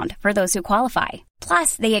Zepbound for those who qualify.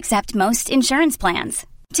 Plus, they accept most insurance plans.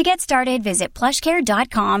 To get started, visit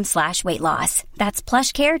plushcare.com/weightloss. That's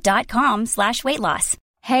plushcare.com/weightloss.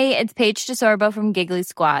 Hey, it's Paige DeSorbo from Giggly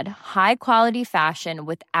Squad. High quality fashion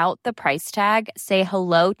without the price tag. Say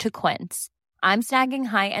hello to Quince. I'm snagging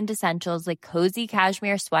high-end essentials like cozy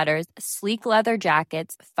cashmere sweaters, sleek leather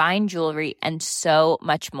jackets, fine jewelry, and so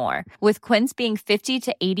much more. With Quince being 50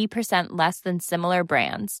 to 80% less than similar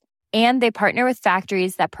brands. And they partner with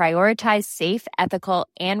factories that prioritize safe, ethical,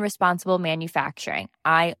 and responsible manufacturing.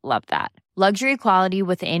 I love that. Luxury quality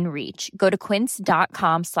within reach. Go to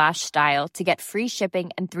quince.com/style to get free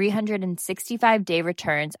shipping and 365-day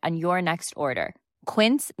returns on your next order.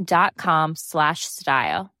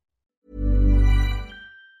 Quince.com/style.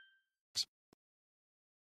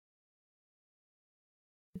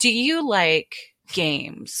 Do you like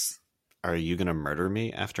games? Are you going to murder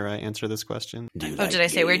me after I answer this question? Did I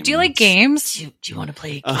say weird? Do you like games? Do you want to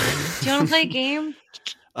play a game? Do you want to play a game?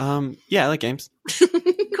 Yeah, I like games.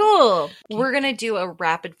 Cool. We're going to do a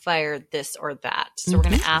rapid fire this or that. So we're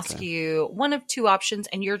going to ask you one of two options,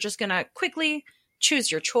 and you're just going to quickly choose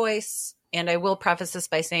your choice. And I will preface this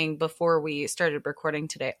by saying before we started recording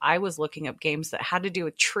today, I was looking up games that had to do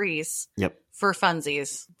with trees for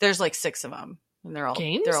funsies. There's like 6 of them. And they're all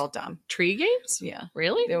games? They're all dumb. Tree games? Yeah.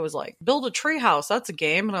 Really? It was like, build a tree house. That's a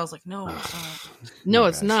game. And I was like, no, it's not. No,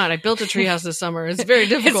 it's not. I built a tree house this summer. It's very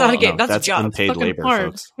difficult. It's not a game. No, that's a job. unpaid labor, hard.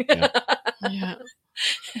 folks. Yeah. Yeah.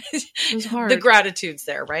 It was hard. The gratitude's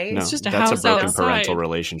there, right? No, It's just a that's house a broken outside. parental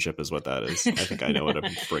relationship is what that is. I think I know what a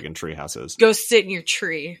friggin' treehouse is. Go sit in your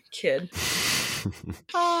tree, kid. Do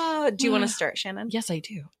you want to start, Shannon? Yes, I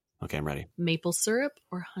do. Okay, I'm ready. Maple syrup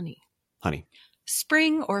or honey? Honey.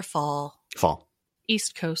 Spring or fall? Fall.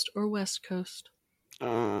 East Coast or West Coast?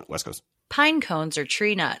 West Coast. Pine cones or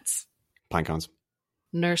tree nuts? Pine cones.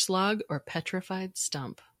 Nurse log or petrified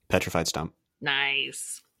stump? Petrified stump.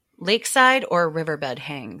 Nice. Lakeside or riverbed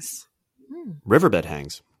hangs? Riverbed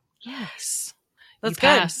hangs. Yes. That's You good.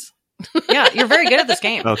 pass. Yeah, you're very good at this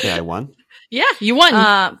game. Okay, I won. Yeah, you won.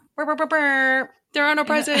 There are no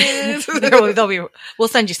prizes. We'll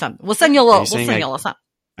send you some. We'll send you a little. We'll send you a little something.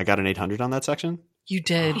 I got an 800 on that section? You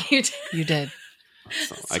did. You did.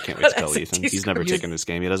 So I can't wait to tell SAT Ethan. He's never score. taken this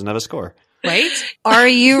game. He doesn't have a score. Right? Are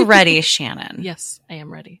you ready, Shannon? Yes, I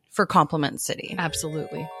am ready. For Compliment City.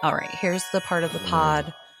 Absolutely. All right. Here's the part of the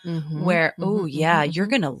pod Mm-hmm. where, oh yeah, you're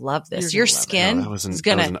gonna love this. Your skin No, that was an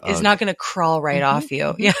is not gonna crawl right off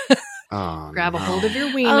you. Yeah. Oh, Grab a no. hold of your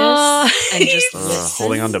weenus and just listen.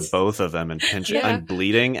 Holding on to both of them and pinching. Yeah. I'm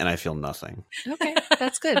bleeding and I feel nothing. Okay,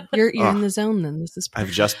 that's good. You're in the zone then. This is perfect.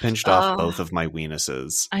 I've just pinched off both of my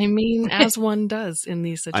weenuses. I mean, as one does in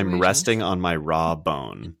these situations. I'm resting on my raw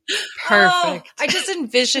bone. Perfect. I just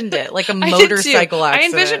envisioned it like a I did too. motorcycle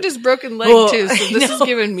accident. I envisioned his broken leg Oh, too, so this I has know.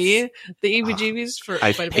 given me the EBGBs for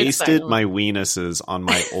I've quite a bit. pasted my weenuses on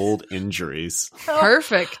my old injuries.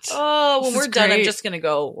 Perfect. Oh, when This we're is done, I'm great. just gonna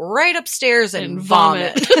go right upstairs and And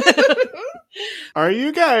vomit. Are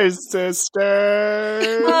you guys sisters?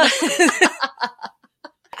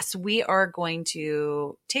 Yes, we are going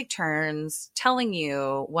to take turns telling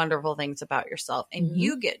you wonderful things about yourself, and Mhm.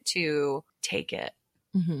 you get to take it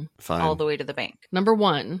Mm-hmm. Fine. all the way to the bank. Number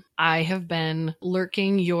one, I have been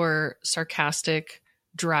lurking your sarcastic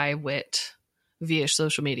dry wit via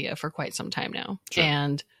social media for quite some time now. Sure.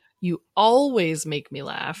 And you always make me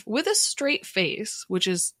laugh with a straight face, which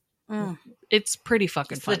is, it's pretty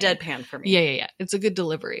fucking It's funny. the deadpan for me. Yeah. It's a good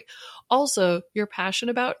delivery. Also, your passion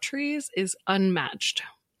about trees is unmatched.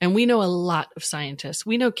 And we know a lot of scientists.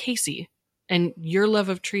 We know Casey, and your love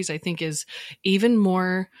of trees, I think, is even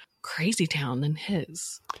more crazy town than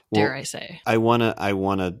his, dare I say. I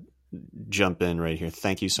wanna jump in right here.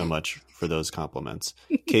 Thank you so much for those compliments.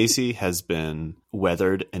 Casey has been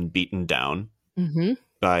weathered and beaten down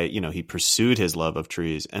by, he pursued his love of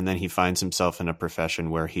trees, and then he finds himself in a profession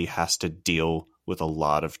where he has to deal with a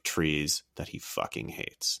lot of trees that he fucking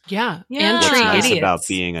hates. Yeah. Yeah. And What's tree nice idiots. about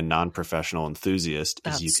being a non-professional enthusiast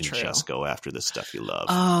is you That's can true. just go after the stuff you love.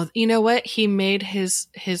 Oh, you know what? He made his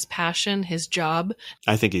passion his job.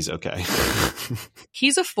 I think he's okay.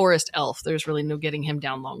 He's a forest elf. There's really no getting him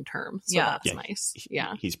down long term. So Yeah. that's nice.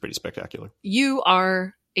 Yeah. He's pretty spectacular. You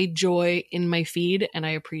are a joy in my feed, and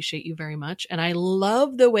I appreciate you very much. And I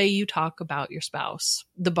love the way you talk about your spouse.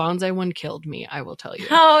 The bonsai one killed me, I will tell you.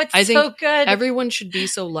 Oh, it's I so think good. everyone should be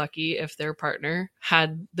so lucky if their partner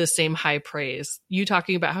had the same high praise. You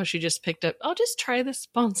talking about how she just picked up, I'll just try this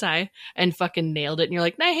bonsai, and fucking nailed it. And you're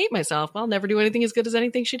like, I hate myself. I'll never do anything as good as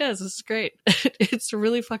anything she does. This is great. It's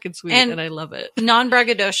really fucking sweet, and I love it.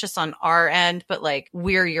 Non-braggadocious on our end, but like,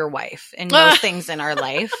 we're your wife in most things in our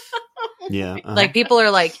life. Yeah. Like, people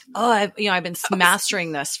are like, oh, I've been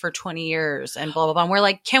mastering this for 20 years and blah, blah, blah. And we're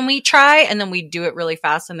like, can we try? And then we do it really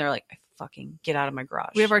fast. And they're like, fucking get out of my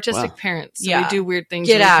garage. We have artistic Wow. parents, so Yeah. we do weird things.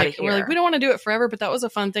 Get really outta quick. And We're here. like, we don't want to do it forever, but that was a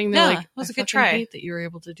fun thing. They're Yeah, like, it was I a good fucking try. hate that you were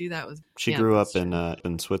able to do that. With She yeah, grew up that's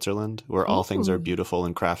in Switzerland, where all things are Ooh. beautiful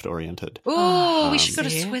and craft oriented. Ooh, we should go to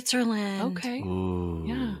See? Switzerland. okay. Ooh,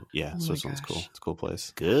 Yeah. yeah. Oh Switzerland's my cool. gosh. It's a cool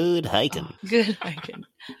place. Good hiking. Good hiking.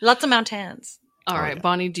 Lots of mountains. All right, yeah.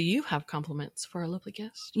 Bonnie, do you have compliments for our lovely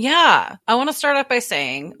guest? Yeah. I want to start off by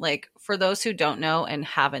saying, like, for those who don't know and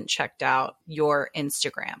haven't checked out your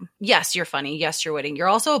Instagram, yes, you're funny. Yes, you're witty. You're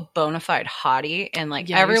also a bona fide hottie. And like,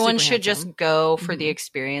 Yeah, you're everyone super should handsome. just go for the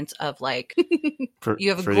experience of like, you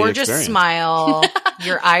have a For the gorgeous experience. smile.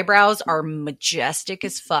 Your eyebrows are majestic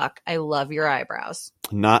as fuck. I love your eyebrows.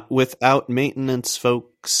 Not without maintenance,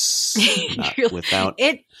 folks. Not You're- without.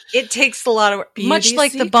 It takes a lot of work. Much Beauty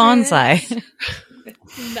like the secrets. bonsai.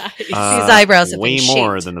 Nice. These eyebrows have way been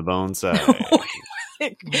more shaped. than the bonsai.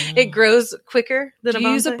 It grows quicker than do a you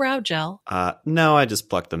use a bonsai? brow gel? No, I just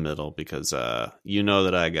plucked the middle because you know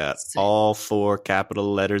that I got all 4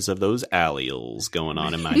 capital letters of those alleles going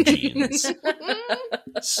on in my genes.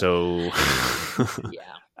 So Yeah.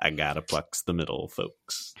 I gotta pluck the middle,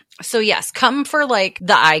 folks. So yes, come for like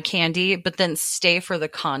the eye candy, but then stay for the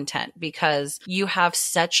content because you have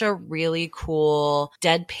such a really cool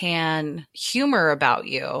deadpan humor about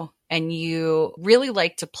you. And you really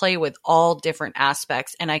like to play with all different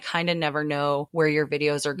aspects. And I kind of never know where your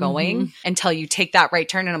videos are going until you take that right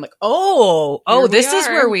turn. And I'm like, Here we this is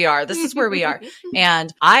are. where we are. This is where we are.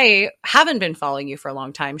 And I haven't been following you for a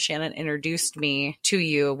long time. Shannon introduced me to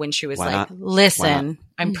you when she was Why like, not? Why listen,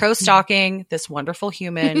 I'm pro stalking this wonderful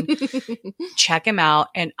human. Check him out.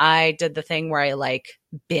 And I did the thing where I like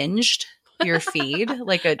binged your feed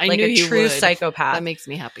like a I like knew a you true would. psychopath. That makes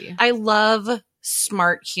me happy. I love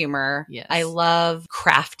smart humor. Yes. I love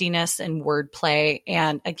craftiness and wordplay.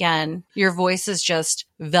 And again, your voice is just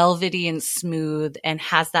velvety and smooth and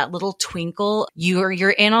has that little twinkle. You're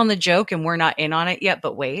in on the joke and we're not in on it yet,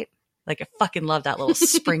 but wait. Like, I fucking love that little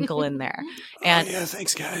sprinkle in there. And yeah,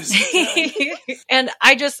 thanks, guys. and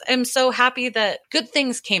I just am so happy that good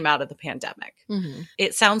things came out of the pandemic. Mm-hmm.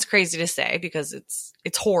 It sounds crazy to say because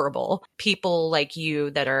it's horrible. People like you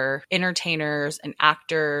that are entertainers and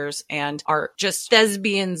actors and are just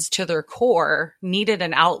thespians to their core needed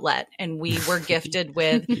an outlet. And we were gifted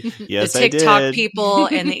with Yes, the I TikTok did. people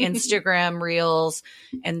and the Instagram reels.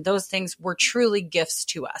 And those things were truly gifts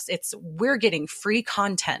to us. We're getting free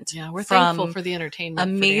content. Yeah, we're from thankful for the entertainment. for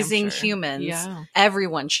damn amazing sure. humans. Yeah.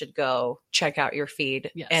 Everyone should go check out your feed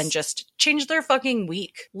Yes. and just change their fucking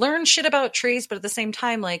week. Learn shit about trees, but at the same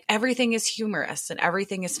time, like, everything is humorous and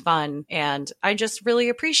everything is fun. And I just really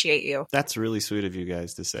appreciate you. That's really sweet of you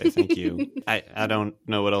guys to say. Thank you. I don't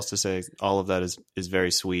know what else to say. All of that is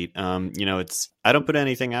very sweet. I don't put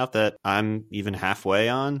anything out that I'm even halfway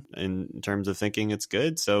on in terms of thinking it's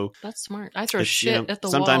good. So That's smart. I throw it's, shit at the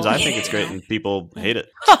sometimes wall. I think it's great and people hate it.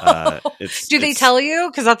 Do they tell you?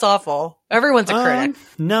 Because that's awful. Everyone's a critic.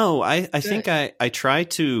 No, I think I try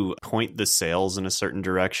to point the sales in a certain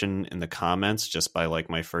direction in the comments just by like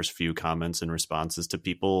my first few comments and responses to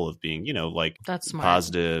people of being, like That's smart.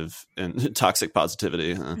 positive and toxic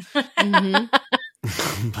positivity. Mhm.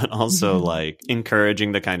 but also like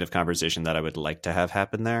encouraging the kind of conversation that I would like to have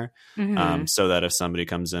happen there. So that if somebody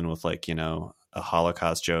comes in with like, a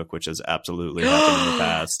Holocaust joke, which has absolutely happened in the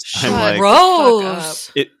past, I'm like, gross.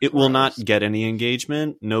 It will not get any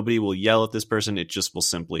engagement. Nobody will yell at this person. It just will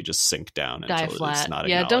simply just sink down Die until flat. it's not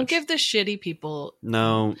Yeah, acknowledged. don't give the shitty people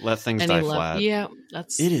No, let things any die love. flat. Yeah,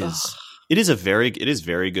 that's It is. ugh. It is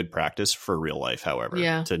very good practice for real life, however,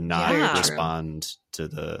 Yeah. to not Yeah. respond to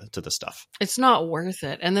the stuff. It's not worth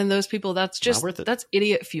it. And then those people, that's just worth it. that's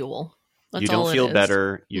idiot fuel. That's You all don't it feel is.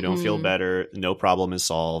 better. You don't feel Mm-mm. better. No problem is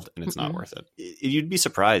solved, and it's not worth it. You'd be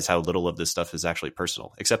surprised how little of this stuff is actually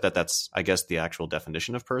personal, except that that's, I guess, the actual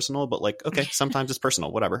definition of personal. But like, okay, sometimes it's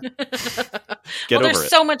personal. Whatever. Get over there's it.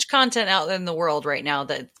 so much content out in the world right now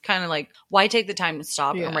that kind of like, why take the time to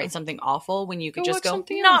stop Yeah. and write something awful when you could Go just watch go,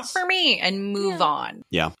 something not else." for me, and move on.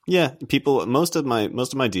 Yeah. People. Most of my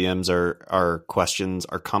DMs are questions,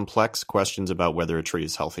 are complex questions about whether a tree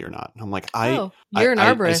is healthy or not. I'm like, You're an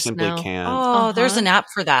I arborist simply now. can't. Oh, there's an app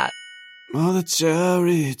for that. Oh, the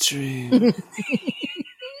cherry tree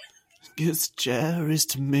gives cherries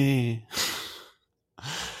to me.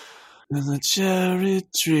 And the cherry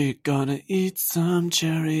tree gonna eat some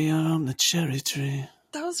cherry on the cherry tree.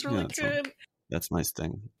 That was really good. That's my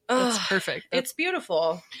thing. That's Ugh, perfect. It's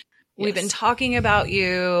beautiful. We've been Yes. talking about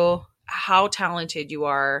you, how talented you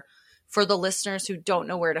are. For the listeners who don't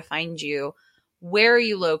know where to find you, where are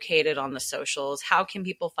you located on the socials? How can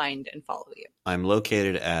people find and follow you? I'm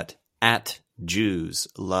located at Jews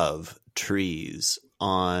Love Trees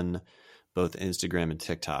on both Instagram and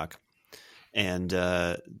TikTok. And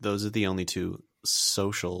those are the only two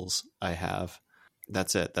socials I have.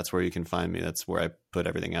 That's it. That's where you can find me. That's where I put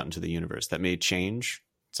everything out into the universe. That may change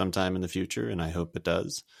sometime in the future, and I hope it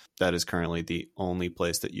does. That is currently the only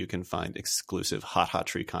place that you can find exclusive hot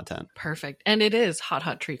tree content. Perfect. And it is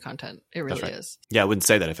hot tree content. It really That's right. is. Yeah, I wouldn't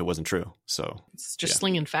say that if it wasn't true. So It's just Yeah.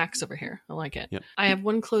 slinging facts over here. I like it. Yep. I have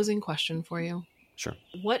one closing question for you. sure.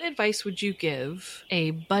 What advice would you give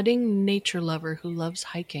a budding nature lover who loves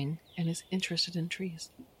hiking and is interested in trees?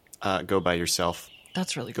 Go by yourself.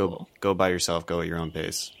 That's really Go cool. go by yourself. Go at your own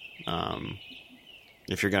pace.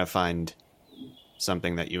 If you're gonna find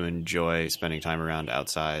something that you enjoy spending time around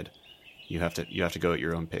outside, you have to go at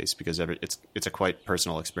your own pace, because it's a quite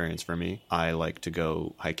personal experience for me. I like to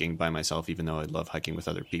go hiking by myself, even though I love hiking with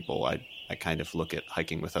other people. I kind of look at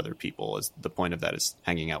hiking with other people as the point of that is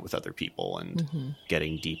hanging out with other people and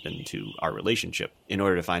getting deep into our relationship. In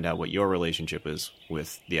order to find out what your relationship is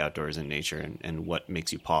with the outdoors and nature, and what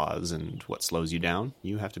makes you pause and what slows you down,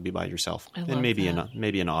 you have to be by yourself. I love And maybe that.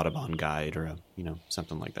 maybe an Audubon guide or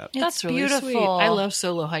something like that. It's That's really beautiful. sweet. I love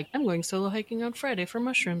solo hiking. I'm going solo hiking on Friday for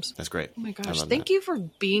mushrooms. That's great. Oh my I gosh. love Thank that. you for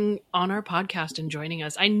being on our podcast and joining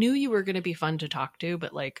us. I knew you were going to be fun to talk to,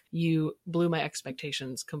 but like you blew my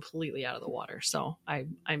expectations completely out of the water. So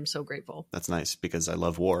I'm so grateful. That's nice, because I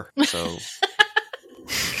love war. So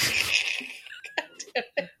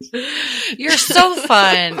You're so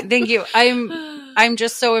fun. Thank you. I'm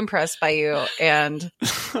just so impressed by you, and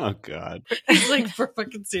oh god. It's like for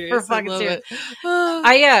fucking serious. For fucking I love serious. it.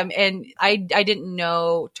 I am, and I didn't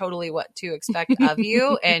know totally what to expect of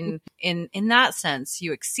you, and in that sense,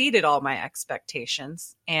 you exceeded all my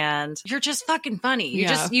expectations, and you're just fucking funny.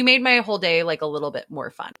 You made my whole day like a little bit more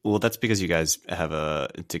fun. Well, that's because you guys have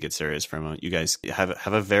to get serious for a moment. You guys have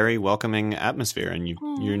a very welcoming atmosphere, and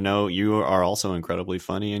you are also incredibly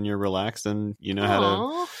funny, and you're relaxed, and you know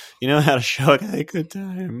how to show a good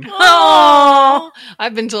time. Oh,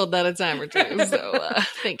 I've been told that a time or two. So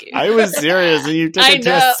thank you. I was serious, and you took I it to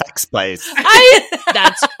know. a sex place.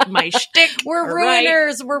 That's my shtick. We're All right.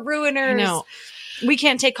 ruiners. We're ruiners. I know. We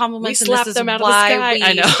can't take compliments, We and slapped this is them out of the why sky. we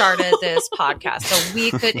I know. started this podcast, so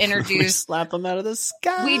we could We introduce. slap them out of the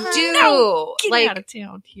sky. We do Get like out of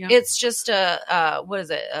town. Yeah. it's just a what is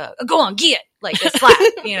it? Go on, get like a slap.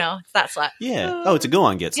 It's that slap. Yeah. Oh, it's a go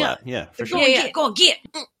on get slap. Yeah, for sure. Yeah, go on, get.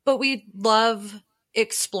 But we love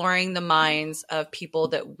exploring the minds of people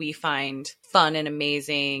that we find fun and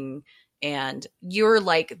amazing, and you're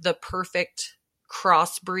like the perfect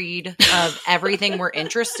crossbreed of everything we're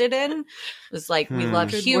interested in. It's like we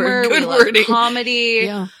love Good humor, word. we Good love wording. comedy.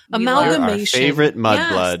 Yeah. We love- You're our Amalgamation. favorite Yes.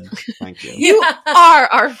 mudblood. Thank you. You are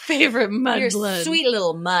our favorite You're a mudblood. sweet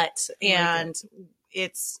little mutt, I like and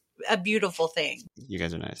it's a beautiful thing. You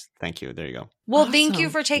guys are nice. Thank you. There you go. Well, thank you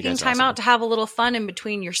Awesome. for taking guys are time awesome. out to have a little fun in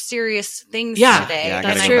between your serious things Yeah. today. Yeah, I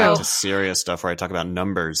that's gotta true. get back to serious stuff where I talk about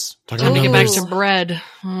numbers. Time to get back to Ooh. bread.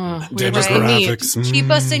 Oh, we Demographics. really need. Mm. Keep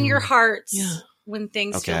us in your hearts. Yeah. when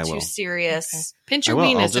things Okay, I feel too will. serious. Pinch I your will.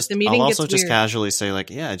 weenus if the meeting I'll gets also just weird. casually say like,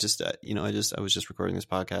 yeah, I was just recording this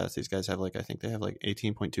podcast. These guys have like, I think they have like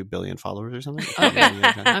 18.2 billion followers or something. Okay,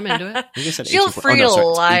 I'm into it. I think I said Feel 18 free to it's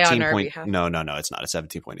lie on 18 our point- behalf. No, it's not. It's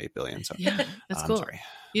 17.8 billion. So Yeah, that's I'm cool. sorry.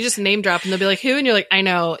 You just name drop and they'll be like, who? And you're like, I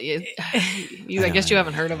know. I guess you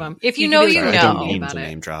haven't heard of them. If you know, you I know. don't mean about to it.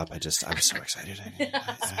 name drop. I was so excited.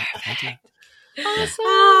 Awesome.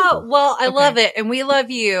 Oh, well, I love it. And we love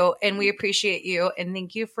you and we appreciate you. And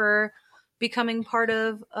thank you for becoming part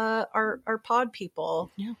of our pod people.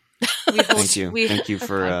 Yeah. Thank you. Thank you Pod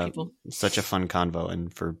for people. such a fun convo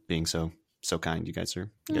and for being so kind. You guys are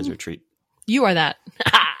a treat. You are that.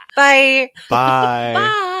 Bye. Bye.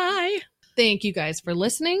 Bye. Thank you guys for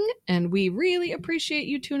listening, and we really appreciate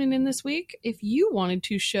you tuning in this week. If you wanted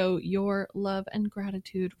to show your love and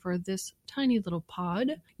gratitude for this tiny little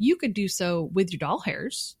pod, you could do so with your doll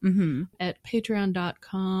hairs at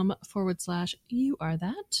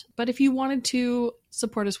patreon.com/youarethat. But if you wanted to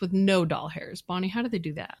support us with no doll hairs, Bonnie, how do they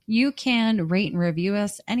do that? You can rate and review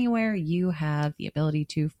us anywhere you have the ability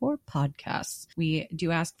to for podcasts. We do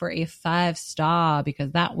ask for a 5-star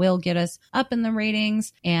because that will get us up in the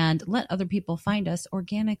ratings and let other people find us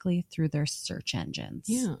organically through their search engines.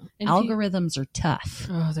 Yeah. And Algorithms are tough.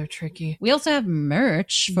 Oh, they're tricky. We also have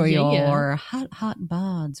merch for Yeah. your hot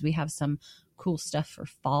bods. We have some cool stuff for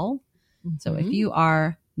fall. So if you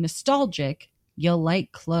are nostalgic, you'll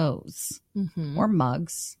like clothes or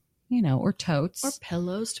mugs, or totes. Or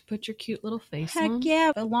pillows to put your cute little face Heck on.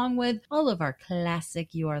 yeah, along with all of our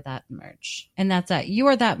classic You Are That merch. And that's at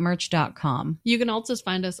youarethatmerch.com. You can also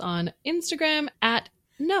find us on Instagram at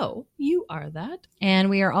No, You Are That. And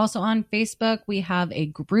we are also on Facebook. We have a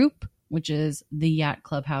group, which is the Yacht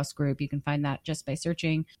Clubhouse group. You can find that just by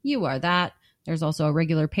searching You Are That. There's also a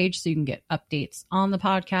regular page so you can get updates on the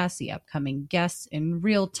podcast, see upcoming guests in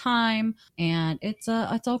real time, and it's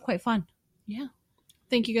all quite fun. Yeah.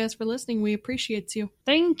 Thank you guys for listening. We appreciate you.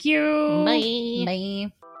 Thank you. Bye.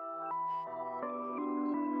 Bye.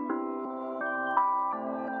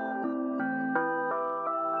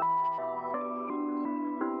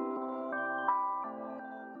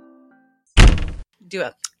 Do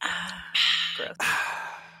it. Gross.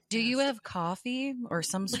 Do you have coffee or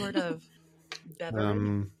some sort of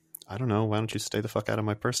Beverage. I don't know. Why don't you stay the fuck out of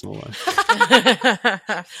my personal life?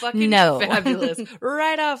 Fucking No. fabulous.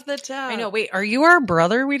 Right off the top. I know. Wait, are you our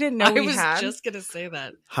brother? We didn't know I we was had. just going to say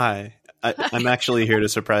that. Hi. I'm actually here to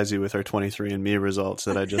surprise you with our 23andMe results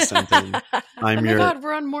that I just sent in. I'm Oh my your God,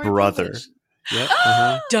 we're on more brother. privilege. Yep.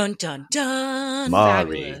 Uh-huh. Dun dun dun.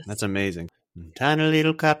 Mari. Fabulous. That's amazing. Tiny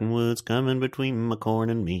little cottonwoods coming between my corn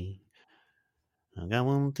and me. I got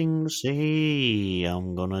one thing to say.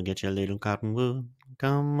 I'm gonna get you a little cottonwood.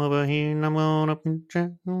 Come over here and I'm gonna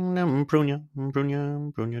prune you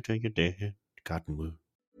till you're dead. Cottonwood.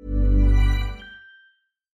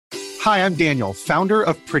 Hi, I'm Daniel, founder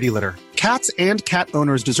of Pretty Litter. Cats and cat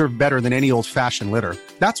owners deserve better than any old-fashioned litter.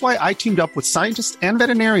 That's why I teamed up with scientists and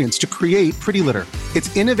veterinarians to create Pretty Litter.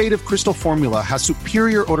 Its innovative crystal formula has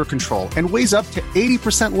superior odor control and weighs up to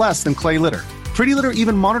 80% less than clay litter. Pretty Litter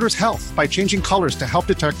even monitors health by changing colors to help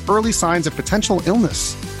detect early signs of potential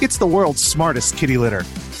illness. It's the world's smartest kitty litter.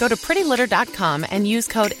 Go to prettylitter.com and use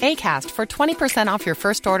code ACAST for 20% off your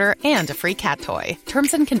first order and a free cat toy.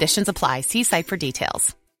 Terms and conditions apply. See site for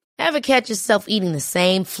details. Ever catch yourself eating the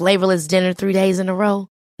same flavorless dinner 3 days in a row?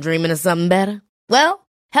 Dreaming of something better? Well,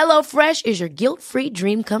 HelloFresh is your guilt-free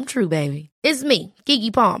dream come true, baby. It's me,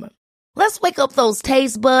 Keke Palmer. Let's wake up those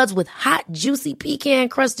taste buds with hot, juicy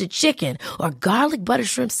pecan-crusted chicken or garlic butter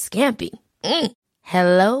shrimp scampi.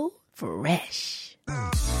 Hello Fresh.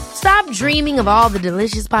 Stop dreaming of all the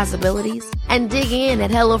delicious possibilities and dig in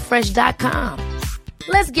at HelloFresh.com.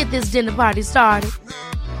 Let's get this dinner party started.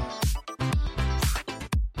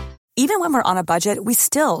 Even when we're on a budget, we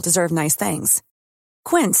still deserve nice things.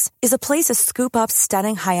 Quince is a place to scoop up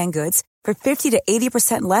stunning high-end goods for 50 to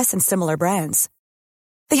 80% less than similar brands.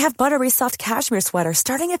 They have buttery soft cashmere sweaters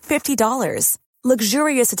starting at $50,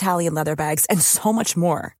 luxurious Italian leather bags, and so much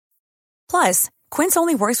more. Plus, Quince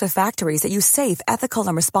only works with factories that use safe, ethical,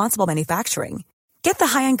 and responsible manufacturing. Get the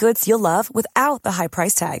high-end goods you'll love without the high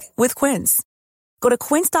price tag with Quince. Go to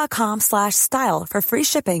quince.com/style for free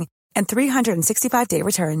shipping and 365-day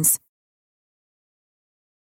returns.